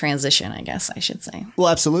interesting transition, I guess I should say. Well,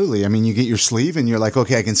 absolutely. I mean, you get your sleeve and you're like,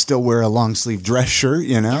 okay, I can still wear a long sleeve dress shirt,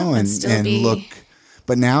 and look.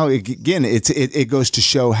 But now, again, it goes to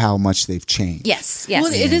show how much they've changed. Yes. Well,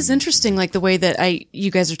 it is interesting, like the way that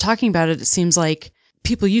you guys are talking about it. It seems like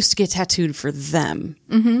people used to get tattooed for them,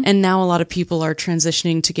 and now a lot of people are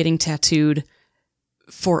transitioning to getting tattooed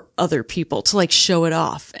for other people to like show it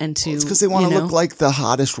off and to. It's because they want to look like the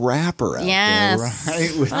hottest rapper out there, Yes.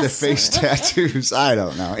 right? With the face tattoos. I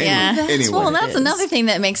don't know. Anyway. Well, that's another thing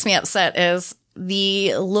that makes me upset is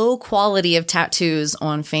the low quality of tattoos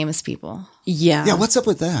on famous people. Yeah. Yeah. What's up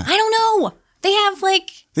with that? I don't know. They have like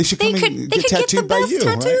They should come and get get the tattooed by best you,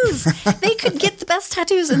 right? tattoos. They could get the best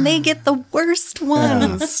tattoos and they get the worst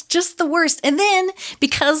ones. Just the worst. And then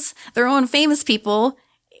because they're on famous people,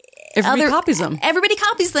 Everybody copies them. Everybody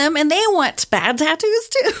copies them and they want bad tattoos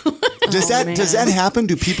too. Does that happen?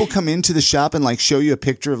 Do people come into the shop and like show you a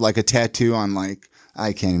picture of like a tattoo on like,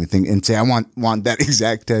 I can't even think, and say, I want that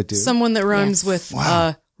exact tattoo? Someone that runs with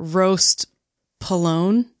Roast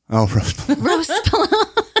Pallone. Oh, roast. Roast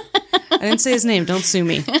Pallone. I didn't say his name. Don't sue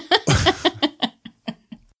me.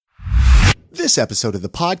 This episode of the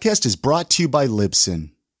podcast is brought to you by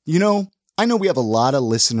Libsyn. I know we have a lot of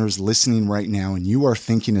listeners listening right now, and you are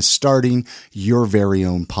thinking of starting your very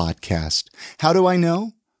own podcast. How do I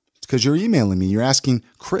know? It's because you're emailing me. You're asking,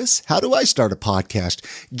 Chris, how do I start a podcast?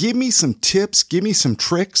 Give me some tips. Give me some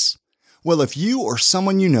tricks. Well, if you or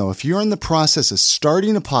someone if you're in the process of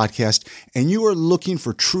starting a podcast and you are looking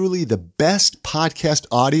for truly the best podcast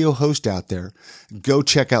audio host out there, go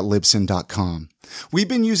check out Libsyn.com. We've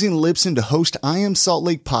been using Libsyn to host I Am Salt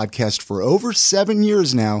Lake podcast for over 7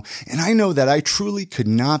 years now, and I know that I truly could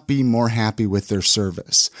not be more happy with their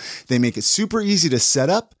service. They make it super easy to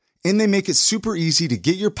set up, and they make it super easy to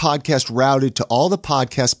get your podcast routed to all the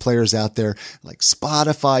podcast players out there like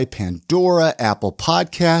Spotify, Pandora, Apple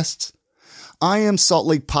Podcasts. I Am Salt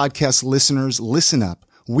Lake podcast listeners, listen up.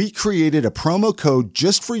 We created a promo code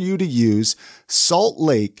just for you to use, Salt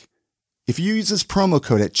Lake. If you use this promo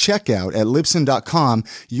code at checkout at Libsyn.com,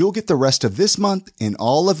 you'll get the rest of this month and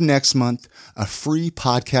all of next month a free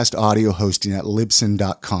podcast audio hosting at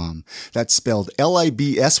Libsyn.com. That's spelled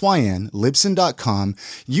Libsyn, Libsyn.com.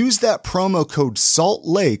 Use that promo code Salt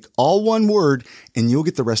Lake, all one word, and you'll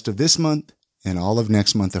get the rest of this month and all of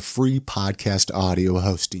next month a free podcast audio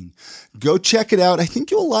hosting. Go check it out. I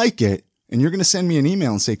think you'll like it. And you're going to send me an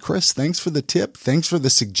email and say, Chris, thanks for the tip. Thanks for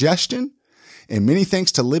the suggestion. And many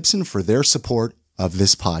thanks to Libsyn for their support of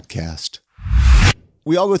this podcast.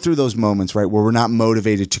 We all go through those moments, right, where we're not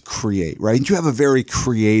motivated to create, right? You have a very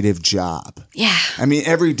creative job. Yeah. I mean,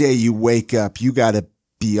 every day you wake up, you got to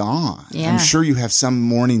be on. Yeah. I'm sure you have some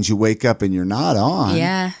mornings you wake up and you're not on.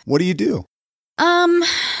 Yeah. What do you do?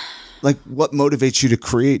 Like, what motivates you to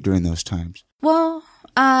create during those times? Well,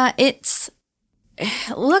 it's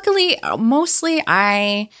luckily mostly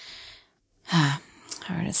how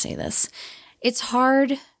do I say this? It's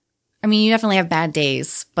hard. I mean, you definitely have bad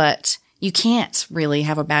days, but you can't really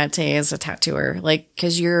have a bad day as a tattooer, like,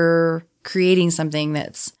 cause you're creating something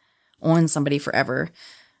that's on somebody forever.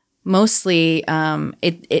 Mostly,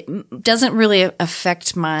 it doesn't really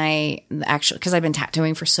affect my actual, cause I've been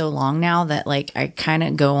tattooing for so long now that like I kind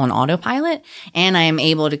of go on autopilot and I am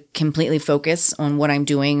able to completely focus on what I'm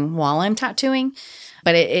doing while I'm tattooing.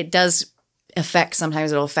 But it does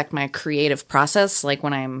sometimes it'll affect my creative process, like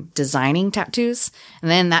when I'm designing tattoos.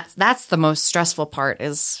 And then that's the most stressful part,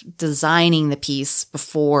 is designing the piece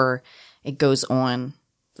before it goes on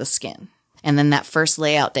the skin. And then that first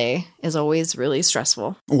layout day is always really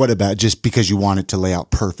stressful. What about just because you want it to lay out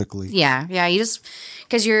perfectly? Yeah. You just,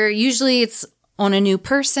 cause it's on a new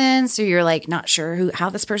person. So you're like not sure how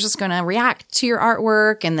this person's going to react to your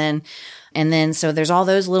artwork. And then so there's all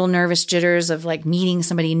those little nervous jitters of like meeting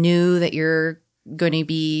somebody new that you're going to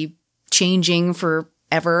be changing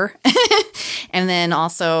forever. And then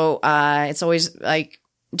also, it's always like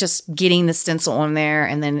just getting the stencil on there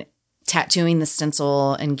and then tattooing the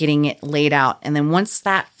stencil and getting it laid out. And then once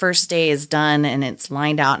that first day is done and it's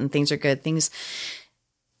lined out and things are good, things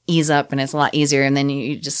ease up and it's a lot easier. And then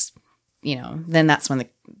you just, then that's when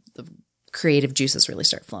the creative juices really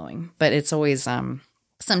start flowing. But it's always,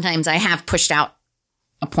 sometimes I have pushed out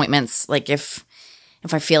appointments. Like if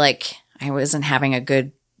I feel like I wasn't having a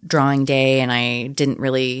good drawing day and I didn't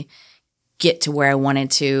really get to where I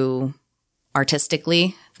wanted to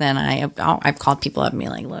artistically, then I've called people up and be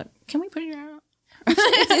like, look, can we put it out?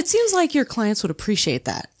 It seems like your clients would appreciate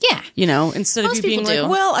that. Yeah. You know, instead of Most you being people like, do.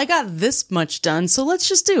 well, I got this much done, so let's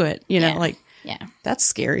just do it. You know, Yeah. like, Yeah. that's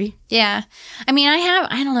scary. Yeah. I mean,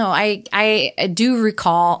 I don't know. I do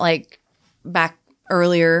recall like back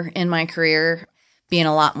earlier in my career being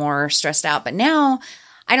a lot more stressed out, but now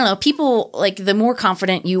I don't know, people like the more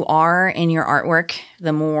confident you are in your artwork,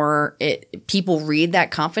 the more people read that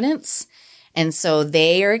confidence. And so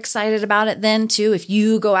they are excited about it then too. If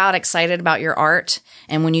you go out excited about your art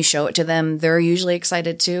and when you show it to them, they're usually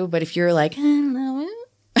excited too. But if you're like, I don't know,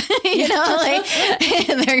 you know, like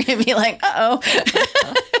they're going to be like, uh-oh.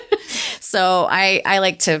 So I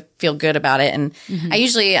like to feel good about it. And I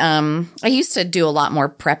usually, I used to do a lot more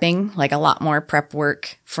prepping, like a lot more prep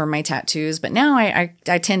work for my tattoos. But now I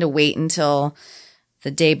tend to wait until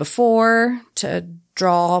the day before to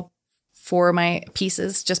draw for my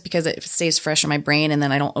pieces just because it stays fresh in my brain and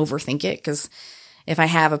then I don't overthink it. Because if I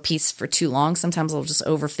have a piece for too long, sometimes I'll just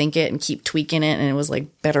overthink it and keep tweaking it. And it was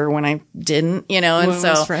like better when I didn't, you know, and When it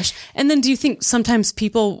so was fresh. And then do you think sometimes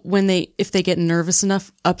people, if they get nervous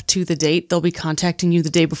enough up to the date, they'll be contacting you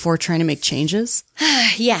the day before trying to make changes?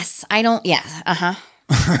 yes, I don't. Yeah. Uh-huh.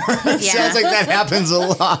 Yeah. Sounds like that happens a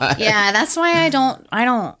lot. Yeah. That's why I don't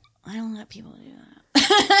let people do that.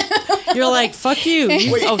 You're like, fuck you.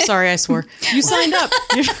 Oh, sorry, I swore. You signed up.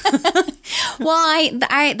 Well,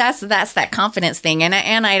 that's that confidence thing. And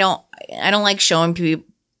I don't like showing people,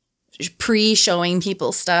 pre-showing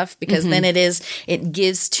people stuff because then it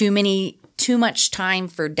gives too much time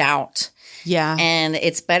for doubt. Yeah. And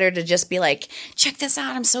it's better to just be like, check this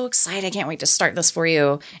out. I'm so excited. I can't wait to start this for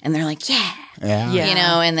you. And they're like, yeah. Yeah. Yeah. You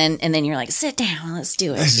know, and then you're like, sit down, let's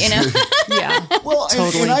do it. You know? Yeah. Well,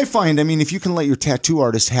 Totally. and I find, I mean, if you can let your tattoo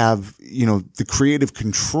artist have, you know, the creative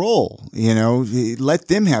control, you know, let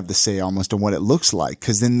them have the say almost on what it looks like,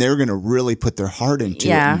 because then they're going to really put their heart into it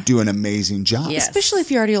Yeah. and do an amazing job. Yes. Especially if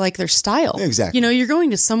you already like their style. Exactly. You know, you're going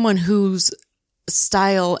to someone whose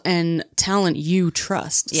style and talent you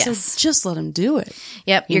trust. Yes. So just let them do it.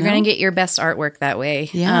 Yep. You're know? going to get your best artwork that way.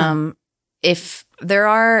 Yeah. If there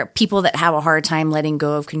are people that have a hard time letting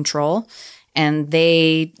go of control and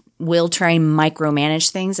they will try and micromanage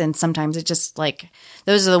things. And sometimes it just like,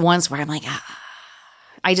 those are the ones where I'm like,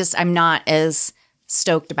 I'm not as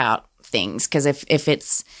stoked about things. Cause if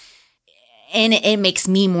it's, and it makes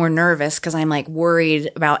me more nervous because I'm like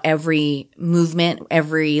worried about every movement,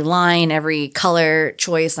 every line, every color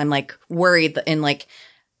choice. I'm like worried and like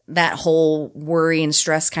that whole worry and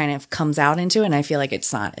stress kind of comes out into it. And I feel like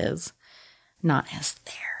it's not as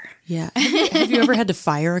there. Yeah. Have you ever had to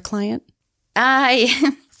fire a client?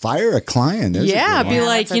 Fire a client. There's a Yeah. good Be one.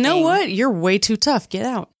 like, that's a you know thing. what? You're way too tough. Get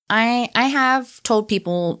out. I have told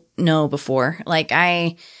people no before. Like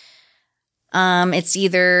it's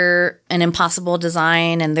either an impossible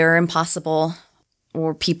design and they're impossible,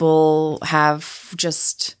 or people have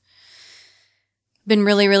just been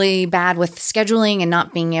really, really bad with scheduling and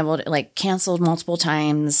not being able to like canceled multiple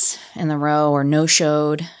times in a row or no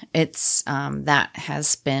showed. It's, that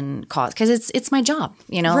has been caused because it's my job,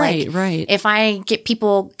 you know, Right, like right. if I get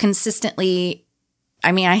people consistently,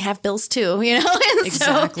 I mean, I have bills too, you know, and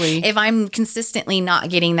Exactly. so if I'm consistently not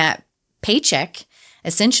getting that paycheck,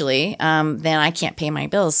 essentially, then I can't pay my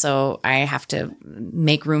bills. So I have to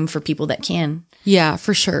make room for people that can Yeah,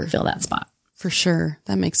 for sure. fill that spot. For sure.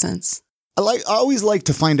 That makes sense. I always like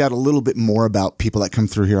to find out a little bit more about people that come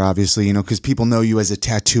through here, obviously, you know, because people know you as a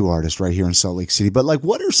tattoo artist right here in Salt Lake City. But like,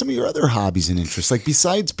 what are some of your other hobbies and interests? Like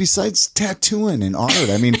besides tattooing and art,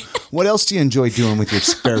 I mean, what else do you enjoy doing with your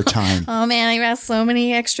spare time? Oh man, I have so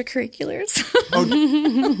many extracurriculars.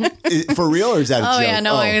 For real, or is that a Oh joke? yeah,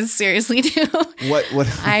 no, I seriously do. What?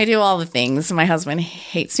 I do all the things my husband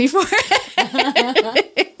hates me for.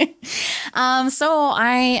 So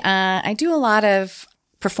I do a lot of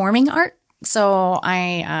performing art. So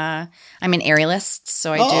I'm an aerialist.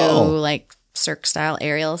 So I do like Cirque style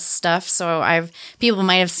aerial stuff. So people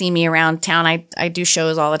might have seen me around town. I do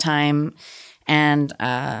shows all the time. And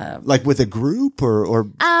Like with a group or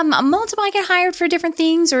multiple, I get hired for different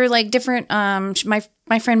things or like different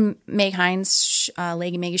my friend Meg Hines,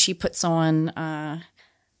 Leggy Meg, she puts on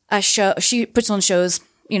a show. She puts on shows,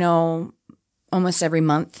 you know, almost every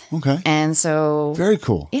month. Okay. And so Very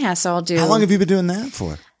cool. yeah, so I'll do. How long have you been doing that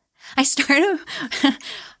for? I started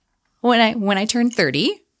when I turned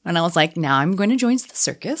 30, and I was like, now I'm going to join the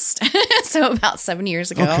circus. So about 7 years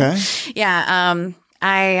ago. Okay. Yeah.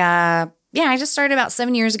 yeah, I just started about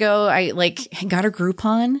 7 years ago. I got a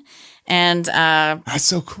Groupon and, That's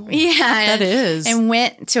so cool. yeah, That is. and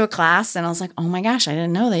went to a class and I was like, oh my gosh, I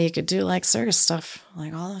didn't know that you could do like circus stuff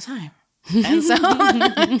like all the time. And so,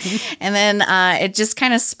 and then, it just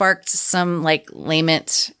kind of sparked some like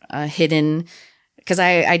lament, hidden, because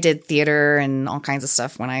I did theater and all kinds of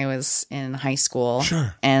stuff when I was in high school.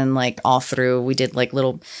 Sure. And like all through, we did like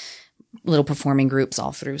little performing groups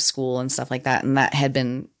all through school and stuff like that. And that had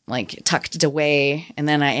been like tucked away. And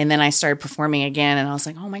then I started performing again and I was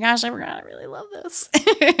like, oh my gosh, I really love this.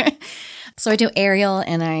 So I do aerial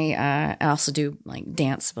and I also do like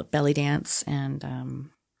dance, belly dance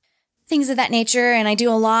and, things of that nature. And I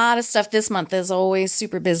do a lot of stuff. This month is always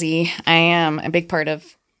super busy. I am a big part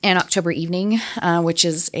of An October Evening, which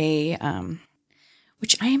is which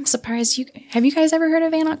I am surprised have you guys ever heard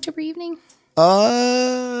of An October Evening?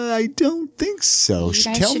 I don't think so. You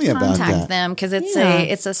guys Tell should me about contact that. them because Yeah.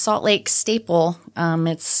 it's a Salt Lake staple.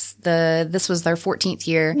 This was their 14th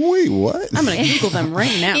year. Wait, what? I'm going to Google them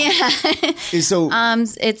right now. So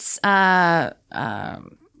It's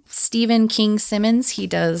Stephen King Simmons. He I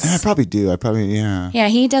does. probably do. Yeah. Yeah,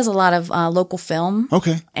 he does a lot of local film.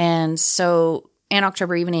 Okay. And so An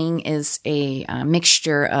October Evening is a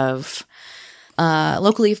mixture of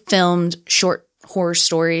locally filmed short horror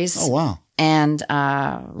stories. Oh, wow. And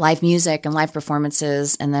live music and live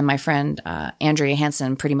performances. And then my friend Andrea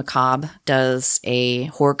Hansen, Pretty Macabre, does a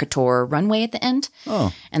horror couture runway at the end.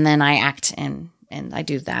 Oh. And then I act and I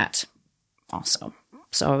do that also.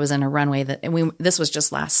 So I was in a runway this was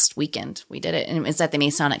just last weekend. We did it. And it's at the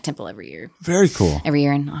Masonic Temple every year. Very cool. Every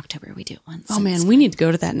year in October we do it once. Oh man, we need to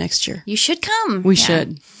go to that next year. You should come. We Yeah.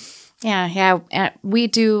 should. Yeah. We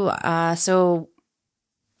do.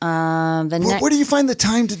 Where do you find the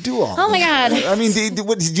time to do all Oh my that? God. I mean, did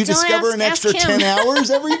you discover an ask extra him. 10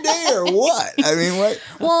 hours every day or what? I mean, what?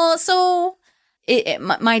 Well, so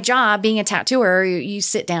my job being a tattooer, you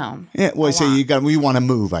sit down. Yeah, well, so we want to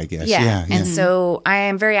move, I guess. Yeah. And so I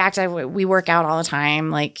am very active. We work out all the time.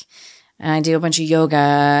 Like I do a bunch of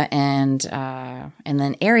yoga and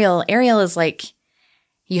then aerial. Aerial is like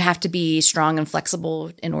you have to be strong and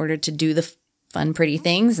flexible in order to do the fun, pretty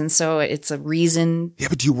things. And so it's a reason. Yeah,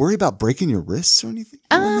 but do you worry about breaking your wrists or anything?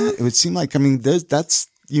 doing that? It would seem like, I mean,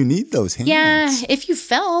 you need those hands. Yeah, if you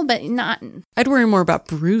fell, but not. I'd worry more about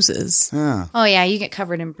bruises. Yeah. Oh yeah, you get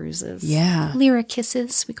covered in bruises. Yeah. Lyra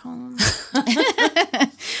kisses, we call them.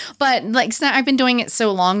 But like, I've been doing it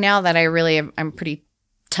so long now that I'm pretty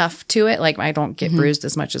tough to it. Like I don't get bruised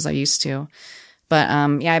as much as I used to. But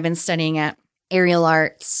yeah, I've been studying at Aerial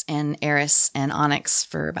Arts and Eris and Onyx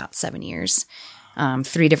for about 7 years.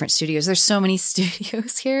 3 different studios. There's so many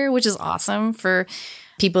studios here, which is awesome for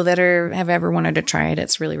people that have ever wanted to try it.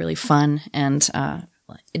 It's really, really fun. And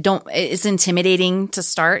it's intimidating to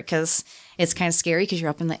start because it's kind of scary because you're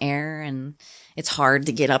up in the air and it's hard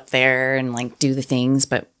to get up there and like do the things.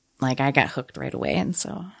 But like I got hooked right away. And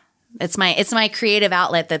so it's my creative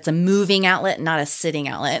outlet that's a moving outlet, not a sitting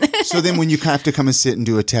outlet. So then when you have to come and sit and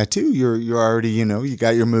do a tattoo, you're already, you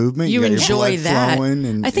got your movement. You got your enjoy blood that.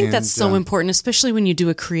 flowing I think that's so important, especially when you do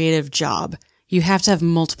a creative job. You have to have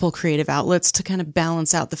multiple creative outlets to kind of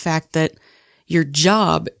balance out the fact that your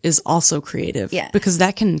job is also creative. Yeah. Because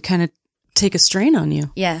that can kind of take a strain on you.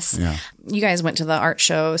 Yes. Yeah. You guys went to the art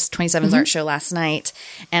show, 27's art show last night.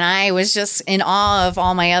 And I was just in awe of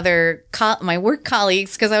all my other, my work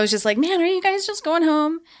colleagues. Cause I was just like, man, are you guys just going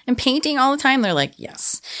home and painting all the time? They're like,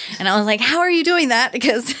 yes. And I was like, how are you doing that?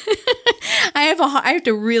 Because I have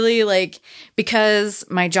to really because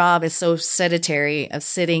my job is so sedentary of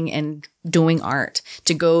sitting and doing art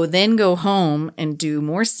to go home and do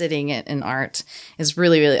more sitting in art is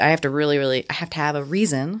really, I have to have a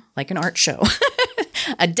reason, like an art show,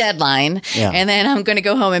 a deadline. Yeah. And then I'm going to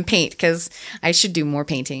go home and paint because I should do more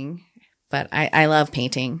painting, but I love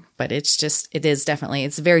painting, but it's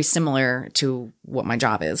very similar to what my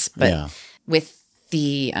job is. But with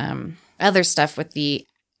the, other stuff with the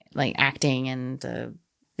like acting and the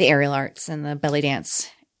aerial arts and the belly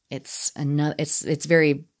dance, it's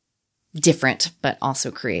very different, but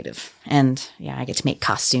also creative. And yeah, I get to make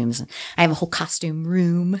costumes. I have a whole costume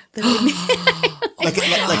room that I make.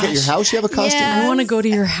 like at your house, you have a costume? Yeah. I want to go to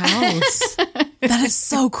your house. That is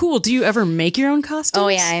so cool. Do you ever make your own costumes? Oh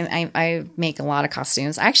yeah, I make a lot of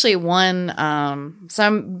costumes. I actually won.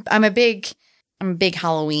 So I'm a big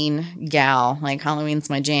Halloween gal. Like Halloween's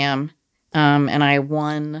my jam. And I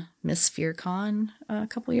won Miss FearCon a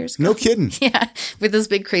couple years ago. No kidding. Yeah, with this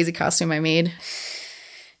big crazy costume I made.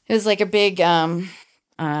 It was like a big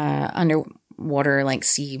water, like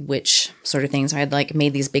sea witch sort of things. So I had like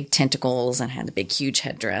made these big tentacles and had a big, huge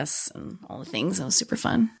headdress and all the things. It was super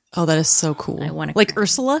fun. Oh, that is so cool. I want to like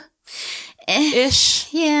Ursula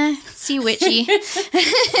ish. Yeah, sea witchy.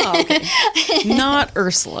 Oh, okay. Not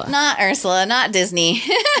Ursula. Not Ursula, not Disney.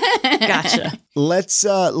 Gotcha. Let's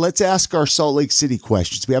ask our Salt Lake City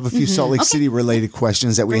questions. We have a few Salt Lake City related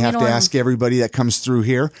questions that we Bring have it to on. ask everybody that comes through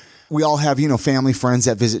here. We all have, family, friends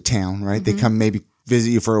that visit town, right? They come maybe visit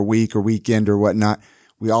you for a week or weekend or whatnot.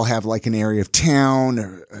 We all have like an area of town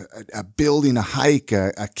or a building, a hike,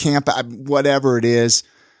 a camp, whatever it is.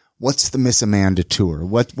 What's the Miss Amanda tour?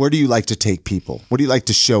 Where do you like to take people? What do you like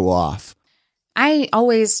to show off? I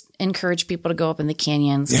always encourage people to go up in the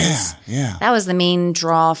canyons. Yeah. That was the main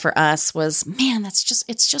draw for us was, man, it's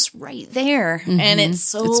just right there. And it's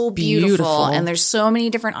so It's beautiful. beautiful. And there's so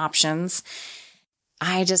many different options.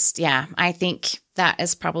 I think that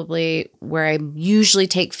is probably where I usually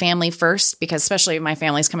take family first, because especially my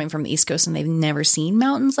family's coming from the East Coast and they've never seen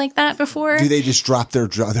mountains like that before. Do they just drop their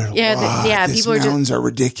jaw? These People are mountains are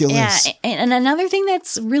ridiculous. Yeah. And another thing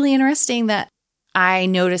that's really interesting that I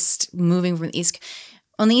noticed moving from the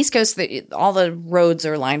on the East Coast, all the roads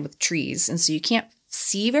are lined with trees. And so you can't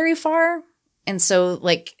see very far. And so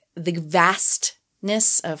like the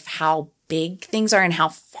vastness of how big things are and how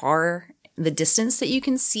far the distance that you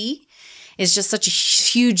can see is just such a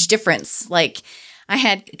huge difference. Like I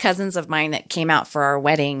had cousins of mine that came out for our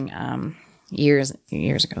wedding years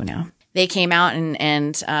ago now. They came out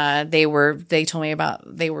and they told me about,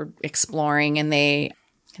 they were exploring and they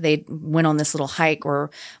went on this little hike where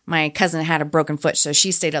my cousin had a broken foot. So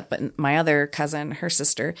she stayed up, but my other cousin, her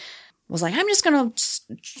sister, was like, I'm just going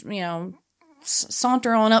to,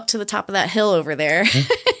 saunter on up to the top of that hill over there.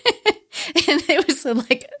 And it was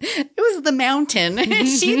the mountain. And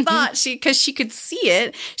she thought because she could see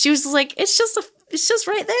it, she was like, it's just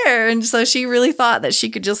right there. And so she really thought that she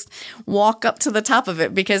could just walk up to the top of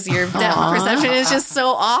it because your depth perception is just so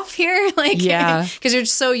off here. Like, Yeah. because you're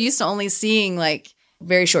so used to only seeing like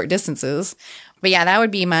very short distances. But yeah, that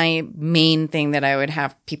would be my main thing that I would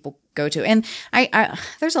have people go to. And I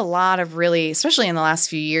there's a lot of really, especially in the last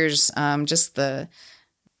few years, just the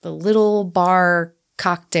little bar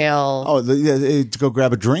cocktail. Oh, to go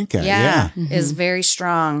grab a drink at. Yeah. Is very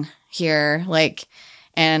strong here. Like,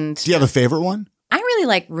 and Do you have a favorite one? I really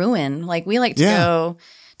like Ruin. Like we like to go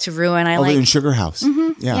to Ruin. I Over like in Sugar House.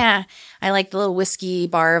 Yeah. I like the little whiskey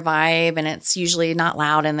bar vibe, and it's usually not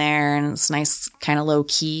loud in there, and it's nice, kind of low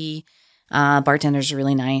key. Bartenders are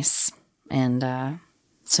really nice. And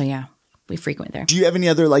so, yeah, we frequent there. Do you have any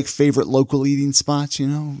other like favorite local eating spots,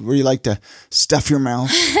 where you like to stuff your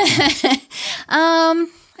mouth?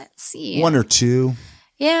 Let's see. One or two.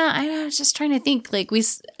 Yeah, I was just trying to think. Like we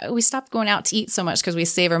stopped going out to eat so much because we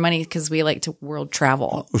save our money because we like to world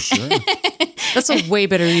travel. Oh, sure. That's a way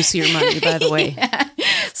better use of your money, by the way. Yeah.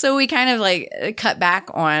 So we kind of like cut back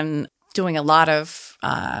on doing a lot of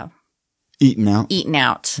Eating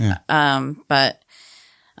out. Yeah. But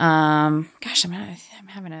gosh, I'm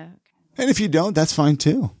having a. And if you don't, that's fine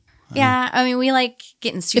too. Yeah, I mean, we like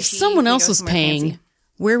getting sushi. If someone We else go was somewhere paying, fancy.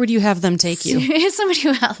 where would you have them take you? Somebody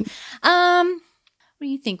else. What do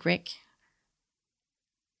you think, Rick?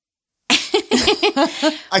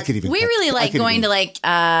 I could even. We really like going to like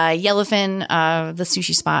Yellowfin. The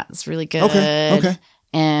sushi spot is really good. Okay.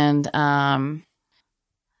 And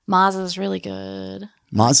Maza's really good.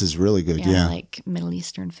 Maz is really good. Yeah. Like Middle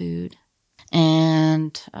Eastern food.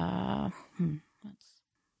 And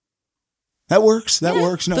That works. That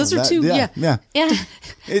works. No, those are two. Yeah. yeah.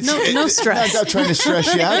 No stress. Not trying to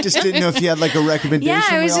stress you out. I just didn't know if you had like a recommendation. Yeah,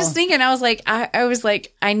 I was We just all- thinking. I was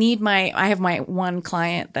like, I have my one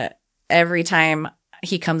client that every time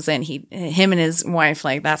he comes in, him and his wife,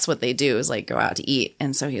 like that's what they do is like go out to eat.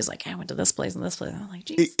 And so he was like, I went to this place and this place. I'm like,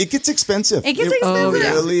 geez. It gets expensive. It gets expensive.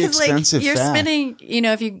 really 'Cause, like, expensive. you're fast. spending,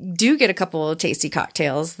 if you do get a couple of tasty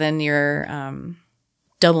cocktails, then you're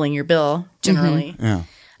doubling your bill generally. Yeah.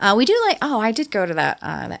 We do like. Oh, I did go to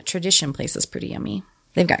that Tradition place. Is pretty yummy.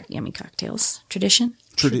 They've got yummy cocktails. Tradition.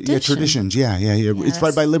 Yeah, Traditions. Yeah. It's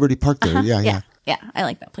right by Liberty Park there. Yeah. Yeah. I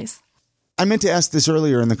like that place. I meant to ask this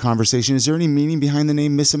earlier in the conversation. Is there any meaning behind the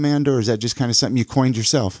name Miss Amanda, or is that just kind of something you coined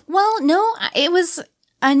yourself? Well, no, it was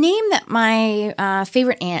a name that my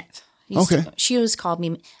favorite aunt she always called me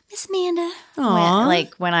Miss Amanda.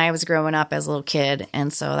 When I was growing up as a little kid.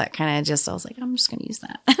 And so that kind of I was like, I'm just going to use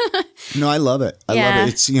that. No, I love it. I love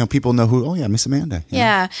it. It's, people know who, Miss Amanda.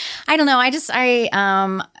 Yeah. I don't know.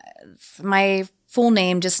 My full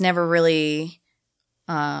name just never really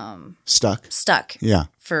Stuck. Yeah.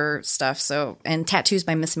 For stuff. So, and Tattoos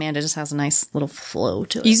by Miss Amanda just has a nice little flow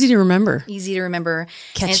to it. Easy to remember. Catchy.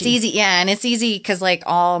 And it's easy. Yeah. And it's easy because like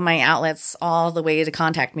all my outlets, all the way to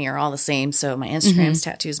contact me are all the same. So my Instagram's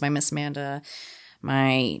Tattoos by Miss Amanda.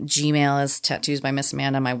 My Gmail is Tattoos by Miss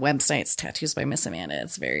Amanda. My website's Tattoos by Miss Amanda.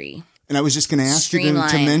 It's very... And I was just going to ask you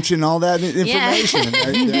to mention all that information.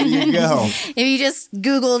 Yeah. There you go. If you just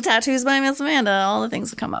Google Tattoos by Miss Amanda, all the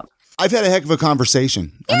things will come up. I've had a heck of a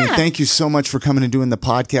conversation. Yeah. I mean, thank you so much for coming and doing the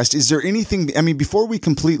podcast. Is there anything, I mean, before we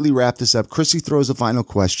completely wrap this up, Chrissy throws a final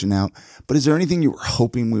question out, but is there anything you were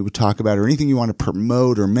hoping we would talk about or anything you want to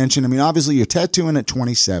promote or mention? I mean, obviously you're tattooing at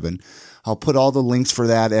 27. I'll put all the links for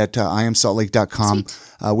that at iamsaltlake.com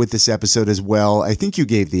with this episode as well. I think you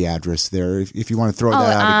gave the address there if you want to throw that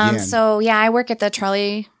out again. So, yeah, I work at the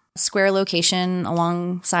Charlie Square location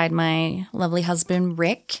alongside my lovely husband,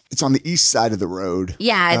 Rick. It's on the east side of the road.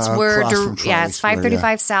 Yeah, it's it's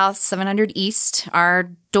 535 South, 700 East.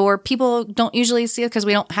 Our door, people don't usually see it because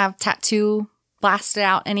we don't have tattoo blasted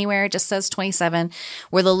out anywhere. It just says 27.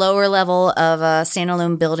 We're the lower level of a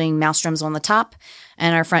standalone building. Maelstrom's on the top.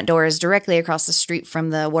 And our front door is directly across the street from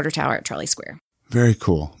the water tower at Charlie Square. Very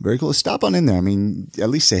cool. Very cool. Stop on in there. I mean, at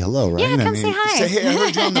least say hello, right? Yeah, come say hi. Say, hey, I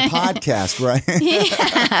heard you on the podcast, right?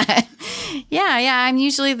 Yeah. I'm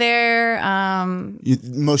usually there.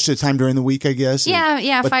 Most of the time during the week, I guess?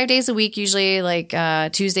 Yeah. 5 days a week, usually like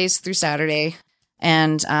Tuesdays through Saturday.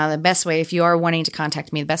 And the best way, if you are wanting to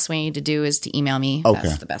contact me, the best way to do is to email me. Okay.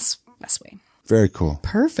 That's the best way. Very cool.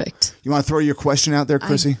 Perfect. You want to throw your question out there,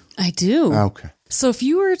 Chrissy? I do. Okay. So if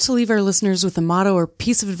you were to leave our listeners with a motto or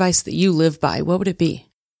piece of advice that you live by, what would it be?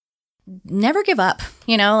 Never give up.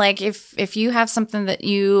 You know, like if you have something that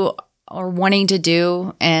you are wanting to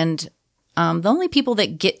do, and the only people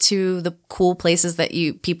that get to the cool places that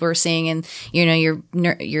people are seeing, and you know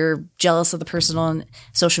you're jealous of the person on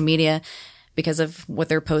social media because of what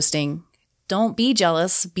they're posting. Don't be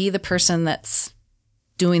jealous. Be the person that's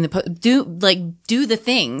doing do the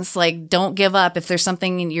things. Like, don't give up. If there's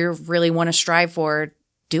something you really want to strive for,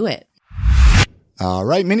 do it. All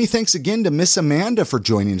right. Many thanks again to Miss Amanda for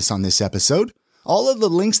joining us on this episode. All of the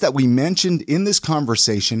links that we mentioned in this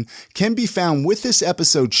conversation can be found with this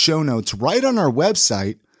episode's show notes right on our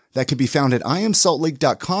website. That can be found at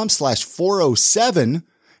iamsaltlake.com/407.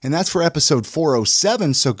 And that's for episode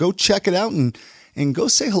 407. So go check it out and go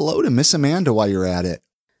say hello to Miss Amanda while you're at it.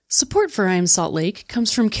 Support for I Am Salt Lake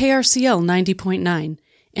comes from KRCL 90.9,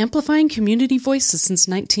 amplifying community voices since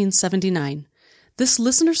 1979. This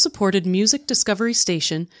listener-supported music discovery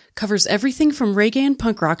station covers everything from reggae and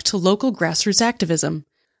punk rock to local grassroots activism.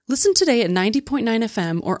 Listen today at 90.9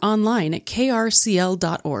 FM or online at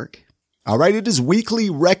krcl.org. All right, it is weekly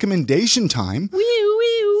recommendation time.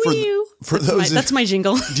 For that's my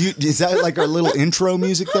jingle. Is that like our little intro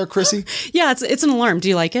music there, Chrissy? Yeah, it's an alarm. Do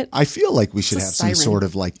you like it? I feel like we should have some sort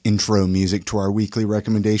of like intro music to our weekly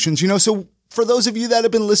recommendations. You know, so for those of you that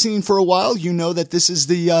have been listening for a while, you know that this is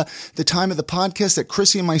the time of the podcast that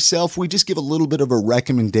Chrissy and myself, we just give a little bit of a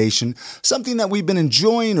recommendation, something that we've been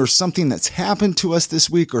enjoying or something that's happened to us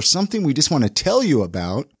this week or something we just want to tell you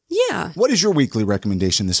about. Yeah. What is your weekly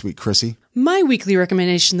recommendation this week, Chrissy? My weekly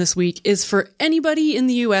recommendation this week is for anybody in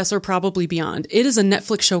the U.S. or probably beyond. It is a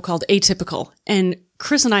Netflix show called Atypical, and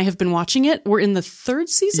Chris and I have been watching it. We're in the third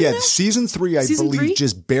season now? Season 3, I believe,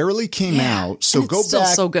 just barely came out. So go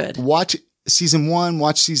back, so good. Watch season 1,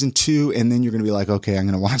 watch season 2, and then you're going to be like, okay, I'm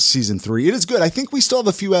going to watch season 3. It is good. I think we still have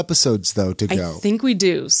a few episodes, though, to go. I think we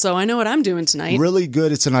do. So I know what I'm doing tonight. Really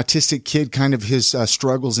good. It's an autistic kid, kind of his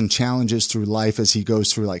struggles and challenges through life as he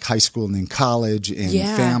goes through like high school and then college and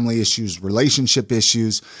family issues, relationship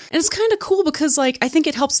issues. And it's kind of cool because like I think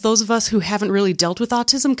it helps those of us who haven't really dealt with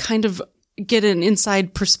autism kind of get an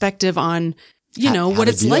inside perspective on, what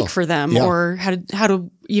it's like for them or how to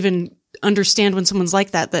even understand when someone's like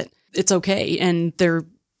that it's okay and they're,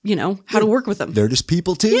 how to work with them. They're just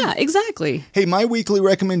people too. Yeah, exactly. Hey, my weekly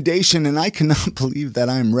recommendation, and I cannot believe that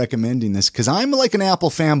I'm recommending this because I'm like an Apple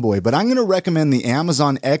fanboy, but I'm going to recommend the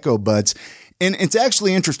Amazon Echo Buds. And it's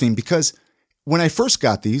actually interesting because when I first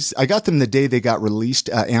got these, I got them the day they got released.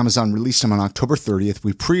 Amazon released them on October 30th.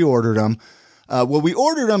 We pre-ordered them. We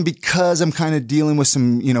ordered them because I'm kind of dealing with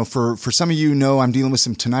some, for some of you know, I'm dealing with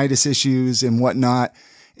some tinnitus issues and whatnot.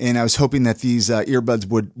 And I was hoping that these earbuds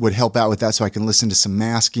would help out with that so I can listen to some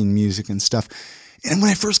masking music and stuff. And when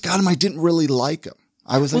I first got them, I didn't really like them.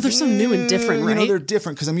 I was like, they're so new and different, right? They're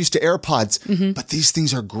different because I'm used to AirPods, but these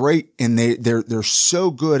things are great, and they're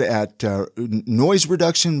so good at noise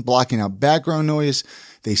reduction, blocking out background noise.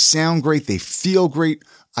 They sound great. They feel great.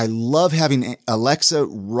 I love having Alexa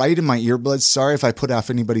right in my earbuds. Sorry if I put off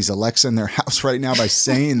anybody's Alexa in their house right now by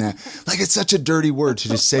saying that. Like, it's such a dirty word to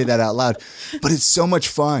just say that out loud, but it's so much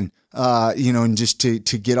fun. And just to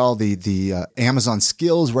get all the Amazon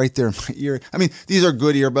skills right there in my ear. I mean, these are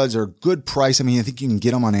good earbuds, are a good price. I mean, I think you can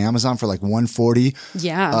get them on Amazon for like $140.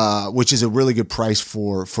 Yeah. Which is a really good price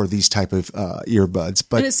for these type of earbuds.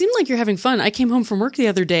 But and it seemed like you're having fun. I came home from work the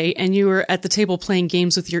other day and you were at the table playing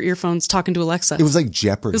games with your earphones, talking to Alexa. It was like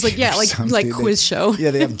Jeopardy. It was like, like quiz show.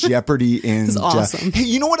 Yeah, they have Jeopardy and it's awesome. Hey,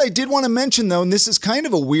 you know what I did want to mention though, and this is kind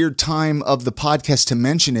of a weird time of the podcast to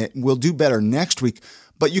mention it. We'll do better next week.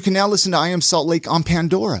 But you can now listen to I Am Salt Lake on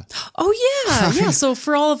Pandora. Oh yeah, yeah. So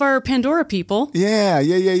for all of our Pandora people, yeah.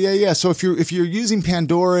 So if you're using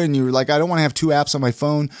Pandora and you're like, I don't want to have two apps on my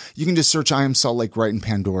phone, you can just search I Am Salt Lake right in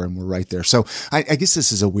Pandora, and we're right there. So I guess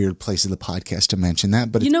this is a weird place of the podcast to mention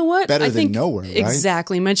that, but you know what? Better than nowhere, right?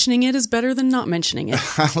 Exactly. Mentioning it is better than not mentioning it.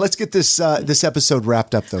 Let's get this episode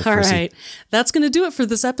wrapped up, though. All right, that's going to do it for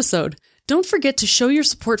this episode. Don't forget to show your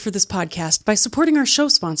support for this podcast by supporting our show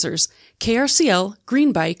sponsors, KRCL,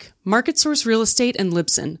 Greenbike, Market Source Real Estate, and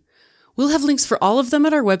Libsyn. We'll have links for all of them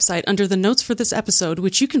at our website under the notes for this episode,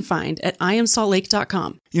 which you can find at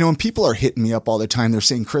iamsaltlake.com. You know, and people are hitting me up all the time. They're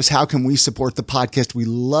saying, Chris, how can we support the podcast? We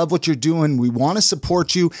love what you're doing. We want to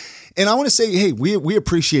support you. And I want to say, hey, we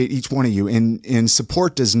appreciate each one of you, and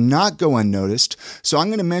support does not go unnoticed. So I'm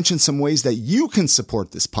going to mention some ways that you can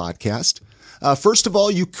support this podcast. First of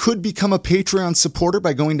all, you could become a Patreon supporter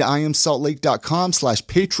by going to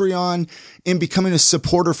iamsaltlake.com/Patreon and becoming a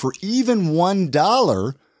supporter for even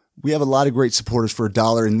 $1. We have a lot of great supporters for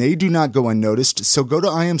 $1, and they do not go unnoticed. So go to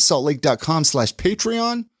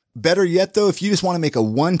iamsaltlake.com/Patreon. Better yet, though, if you just want to make a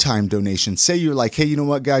one-time donation, say you're like, hey, you know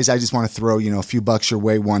what, guys, I just want to throw, a few bucks your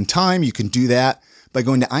way one time. You can do that by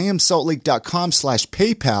going to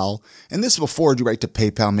iamsaltlake.com/PayPal. And this will forward you right to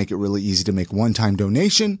PayPal, make it really easy to make one-time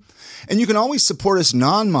donation. And you can always support us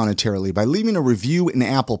non-monetarily by leaving a review in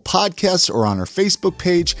Apple Podcasts or on our Facebook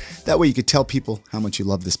page. That way you can tell people how much you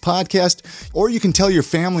love this podcast. Or you can tell your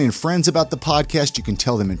family and friends about the podcast. You can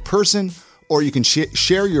tell them in person. Or you can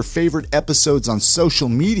share your favorite episodes on social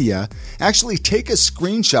media. Actually, take a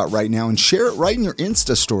screenshot right now and share it right in your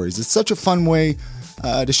Insta stories. It's such a fun way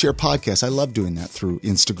to share podcasts. I love doing that through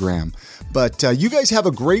Instagram. But you guys have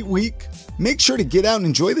a great week. Make sure to get out and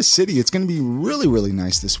enjoy the city. It's going to be really, really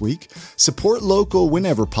nice this week. Support local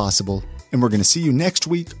whenever possible. And we're going to see you next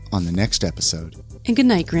week on the next episode. And good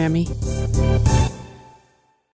night, Grammy.